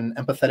human and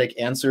empathetic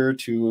answer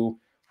to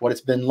what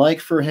it's been like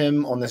for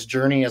him on this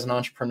journey as an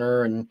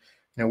entrepreneur, and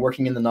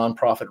working in the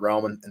nonprofit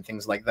realm and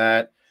things like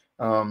that.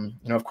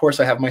 Of course,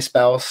 I have my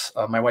spouse,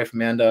 my wife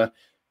Amanda.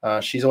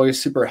 She's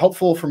always super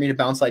helpful for me to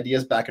bounce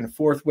ideas back and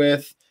forth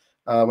with.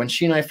 When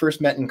she and I first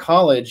met in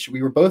college,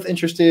 we were both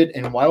interested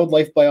in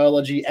wildlife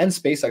biology and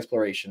space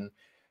exploration.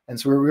 And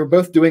so we were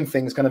both doing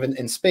things kind of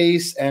in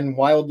space and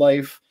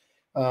wildlife.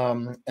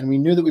 And we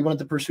knew that we wanted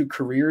to pursue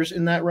careers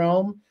in that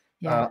realm.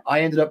 Yeah.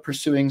 I ended up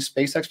pursuing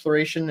space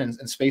exploration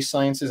and space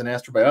sciences and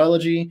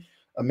astrobiology.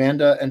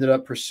 Amanda ended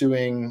up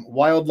pursuing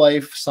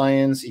wildlife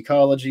science,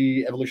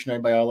 ecology,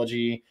 evolutionary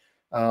biology.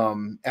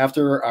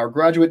 After our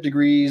graduate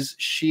degrees,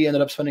 she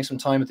ended up spending some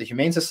time at the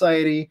Humane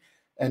Society,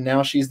 and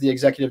now she's the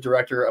executive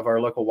director of our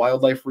local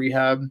wildlife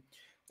rehab.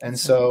 And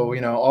That's so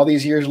so, cool. all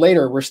these years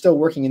later, we're still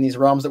working in these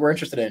realms that we're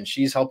interested in.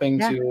 She's helping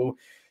Yeah. to,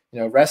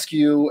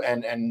 rescue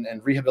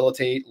and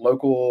rehabilitate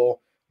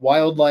local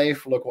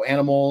wildlife, local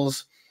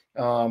animals,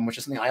 which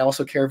is something I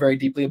also care very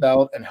deeply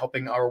about, and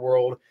helping our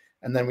world.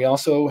 And then we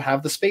also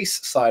have the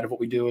space side of what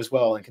we do as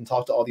well, and can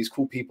talk to all these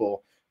cool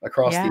people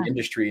across the Yeah.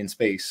 industry in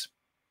space.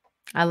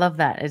 I love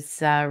that.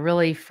 It's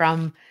really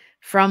from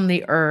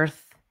the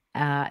earth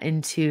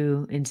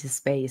into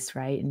space,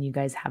 right? And you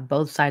guys have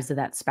both sides of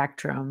that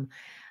spectrum.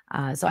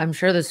 So I'm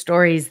sure the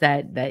stories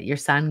that your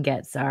son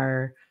gets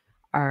are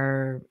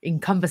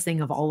encompassing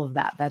of all of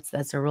that.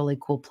 That's a really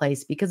cool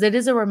place, because it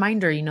is a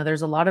reminder.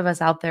 There's a lot of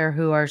us out there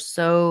who are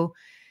so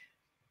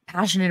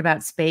passionate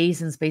about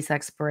space and space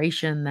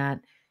exploration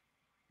that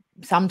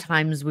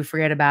sometimes we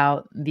forget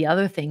about the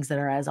other things that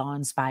are as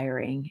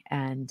awe-inspiring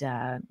and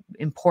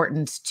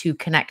important to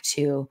connect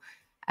to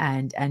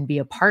and be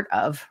a part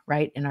of,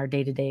 right, in our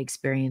day-to-day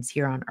experience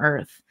here on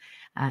Earth.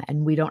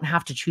 And we don't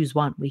have to choose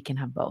one; we can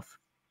have both.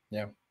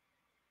 Yeah,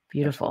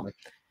 Beautiful.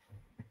 absolutely.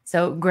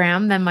 So,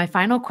 Graham, then my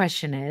final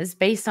question is,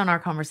 based on our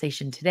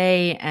conversation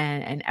today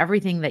and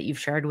everything that you've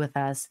shared with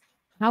us,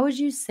 how would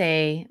you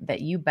say that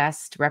you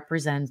best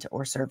represent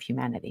or serve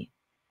humanity?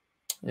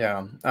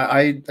 Yeah,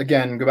 I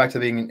again go back to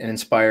being an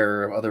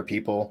inspirer of other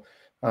people.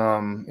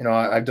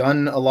 I've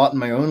done a lot in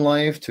my own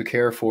life to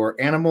care for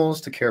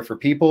animals, to care for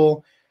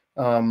people.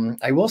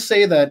 I will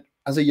say that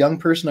as a young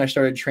person, I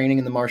started training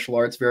in the martial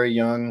arts very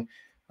young.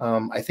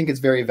 I think it's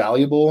very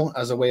valuable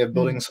as a way of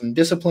building Mm, some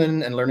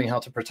discipline and learning how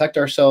to protect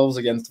ourselves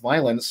against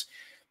violence.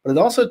 But it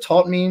also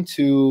taught me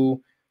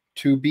to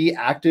be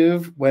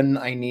active when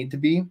I need to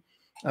be,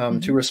 to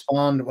mhm.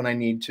 respond when I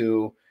need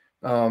to.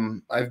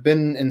 I've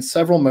been in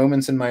several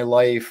moments in my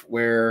life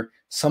where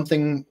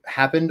something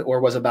happened or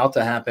was about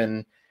to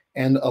happen,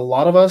 and a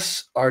lot of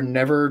us are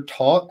never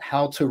taught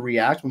how to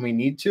react when we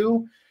need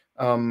to.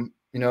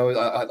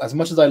 As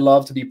much as I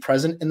love to be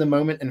present in the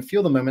moment and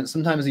feel the moment,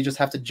 sometimes you just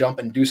have to jump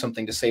and do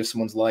something to save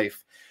someone's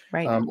life,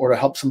 Right. or to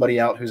help somebody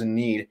out who's in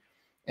need.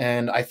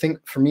 And I think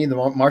for me, the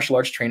martial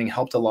arts training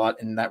helped a lot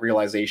in that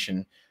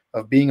realization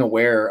of being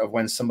aware of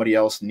when somebody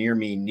else near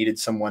me needed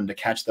someone to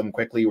catch them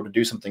quickly or to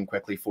do something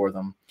quickly for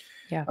them.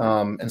 Yeah.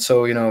 And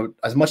so,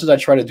 as much as I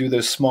try to do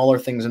those smaller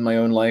things in my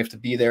own life to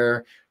be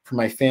there for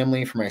my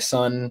family, for my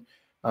son,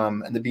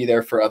 and to be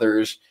there for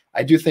others,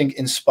 I do think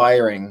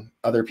inspiring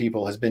other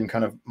people has been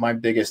kind of my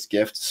biggest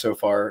gift so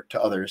far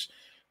to others.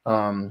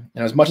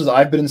 As much as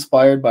I've been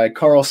inspired by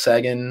Carl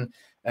Sagan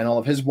and all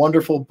of his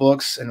wonderful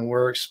books and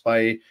works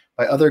by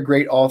other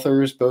great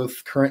authors,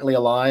 both currently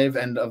alive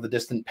and of the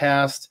distant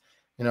past,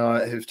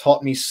 who've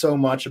taught me so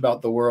much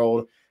about the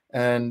world,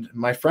 and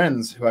my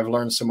friends who I've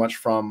learned so much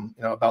from,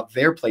 about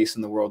their place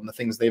in the world and the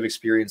things they've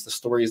experienced, the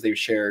stories they've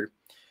shared.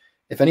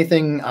 If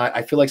anything,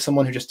 I feel like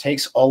someone who just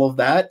takes all of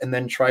that and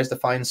then tries to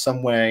find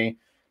some way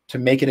to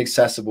make it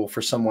accessible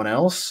for someone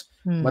else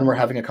when Mm, we're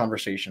having a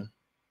conversation.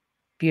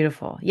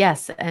 beautiful.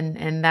 Yes,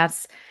 and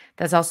that's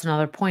also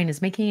another point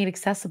is making it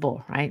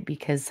accessible, right?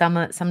 Because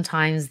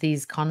sometimes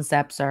these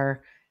concepts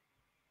are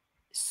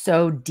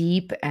so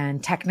deep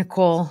and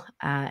technical,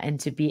 and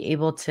to be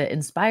able to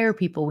inspire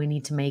people, we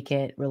need to make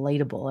it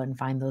relatable and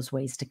find those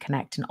ways to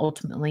connect. And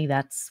ultimately,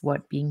 that's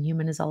what being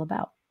human is all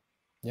about.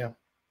 Yeah,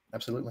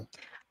 absolutely.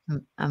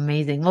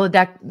 Amazing. Well,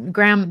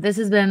 Graham, this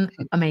has been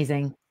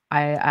amazing.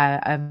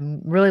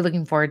 I'm really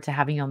looking forward to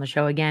having you on the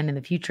show again in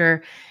the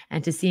future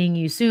and to seeing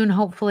you soon,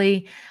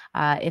 hopefully.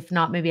 If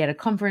not, maybe at a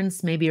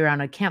conference, maybe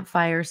around a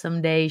campfire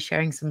someday,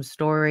 sharing some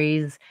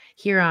stories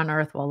here on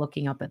Earth while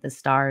looking up at the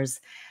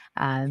stars.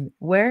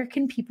 Where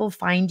can people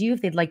find you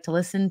if they'd like to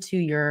listen to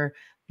your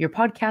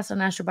podcast on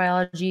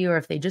astrobiology, or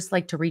if they just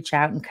like to reach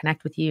out and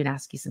connect with you and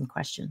ask you some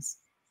questions?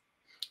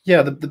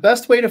 Yeah, the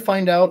best way to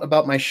find out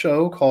about my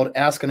show called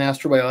Ask an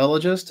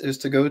Astrobiologist is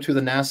to go to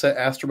the NASA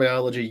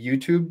Astrobiology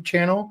YouTube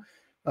channel.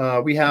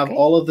 We have Okay.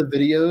 all of the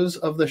videos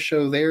of the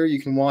show there. You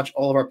can watch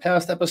all of our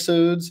past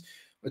episodes.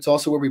 It's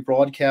also where we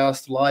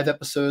broadcast live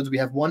episodes. We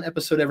have one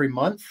episode every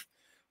month.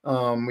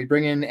 We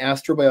bring in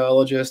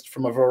astrobiologists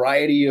from a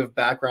variety of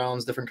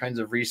backgrounds, different kinds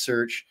of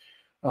research,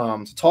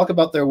 to talk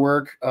about their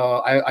work.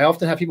 I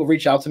often have people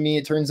reach out to me.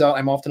 It turns out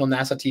I'm often on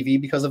NASA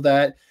TV because of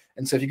that.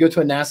 And so if you go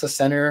to a NASA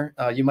center,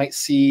 you might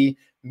see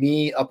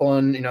me up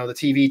on the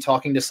TV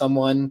talking to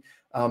someone.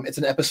 It's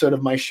an episode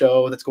of my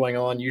show that's going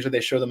on. Usually they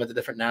show them at the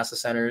different NASA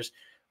centers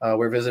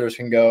where visitors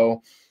can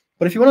go.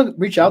 But if you want to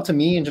reach out to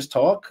me and just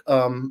talk,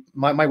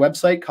 my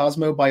website,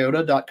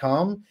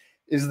 cosmobiota.com,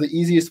 is the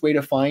easiest way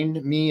to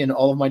find me and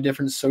all of my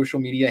different social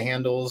media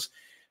handles.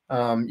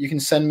 You can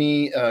send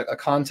me a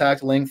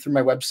contact link through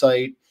my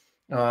website.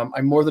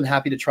 I'm more than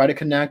happy to try to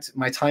connect,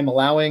 my time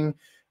allowing.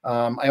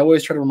 I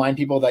always try to remind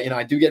people that,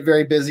 I do get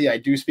very busy. I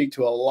do speak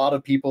to a lot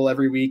of people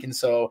every week. And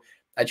so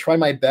I try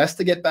my best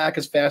to get back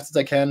as fast as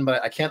I can,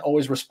 but I can't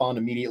always respond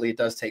immediately. It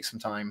does take some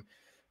time.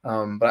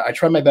 But I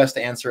try my best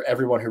to answer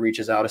everyone who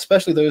reaches out,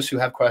 especially those who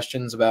have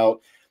questions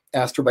about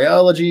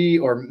astrobiology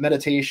or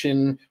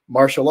meditation,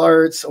 martial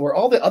arts, or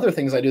all the other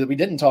things I do that we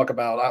didn't talk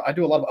about. I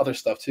do a lot of other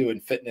stuff too, in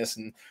fitness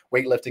and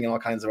weightlifting and all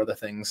kinds of other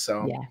things.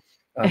 So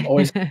Yeah.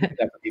 always connect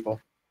with people.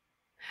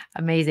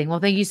 Amazing. Well,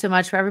 thank you so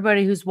much for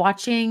everybody who's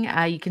watching.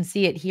 You can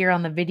see it here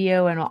on the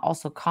video and I'll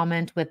also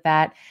comment with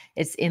that.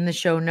 It's in the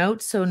show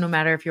notes. So no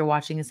matter if you're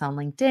watching us on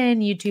LinkedIn,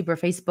 YouTube, or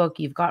Facebook,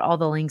 you've got all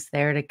the links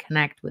there to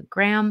connect with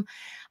Graham.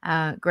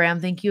 Graham,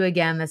 thank you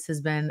again. This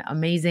has been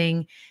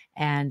amazing.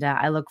 And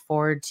I look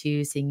forward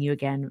to seeing you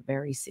again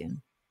very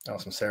soon.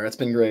 Awesome, Sarah. It's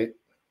been great.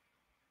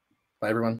 Bye, everyone.